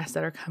wonderful guests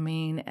that are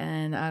coming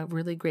and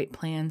really great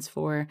plans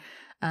for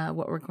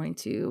what we're going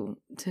to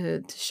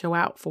show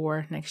out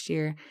for next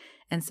year.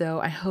 And so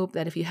I hope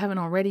that if you haven't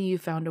already, you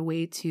found a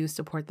way to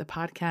support the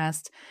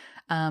podcast.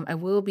 I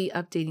will be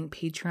updating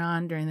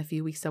Patreon during the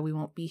few weeks that we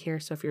won't be here.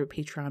 So if you're a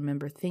Patreon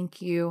member,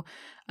 thank you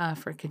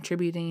for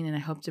contributing. And I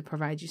hope to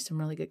provide you some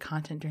really good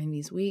content during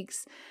these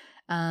weeks.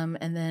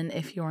 And then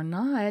if you're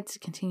not,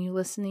 continue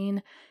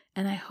listening.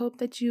 And I hope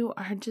that you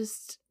are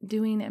just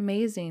doing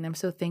amazing. I'm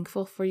so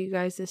thankful for you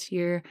guys this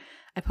year.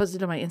 I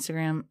posted on my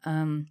Instagram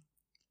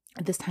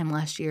at this time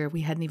last year,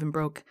 we hadn't even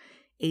broke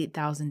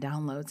 8,000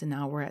 downloads, and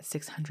now we're at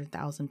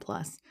 600,000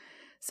 plus.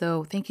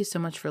 So thank you so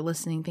much for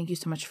listening. Thank you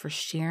so much for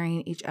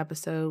sharing each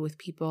episode with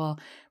people,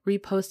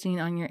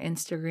 reposting on your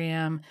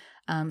Instagram,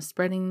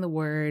 spreading the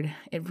word.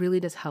 It really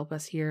does help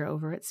us here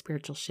over at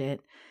Spiritual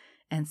Shit.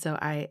 And so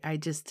I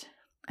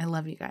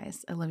love you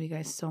guys. I love you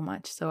guys so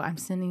much. So I'm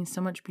sending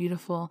so much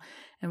beautiful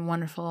and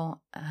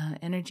wonderful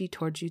energy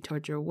towards you,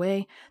 towards your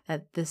way,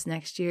 that this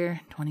next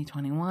year,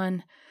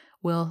 2021,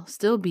 will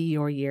still be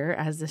your year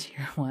as this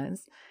year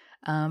was.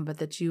 But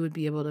that you would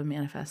be able to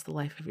manifest the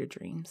life of your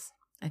dreams.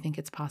 I think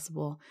it's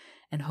possible,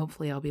 and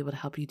hopefully I'll be able to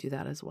help you do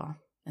that as well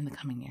in the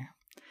coming year.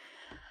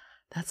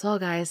 That's all,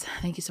 guys.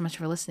 Thank you so much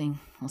for listening.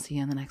 We'll see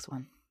you in the next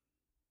one.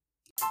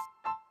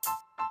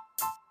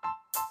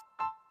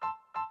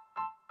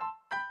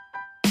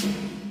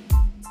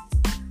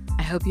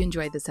 I hope you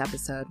enjoyed this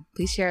episode.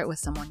 Please share it with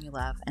someone you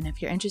love. And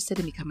if you're interested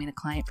in becoming a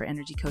client for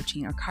energy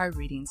coaching or card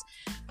readings,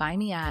 find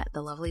me at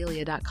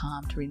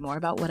thelovelyaleah.com to read more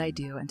about what I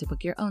do and to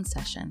book your own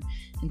session.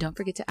 And don't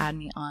forget to add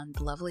me on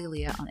The Lovely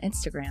Aleah on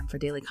Instagram for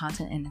daily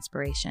content and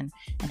inspiration,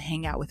 and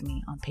hang out with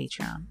me on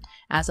Patreon.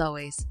 As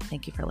always,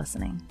 thank you for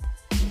listening.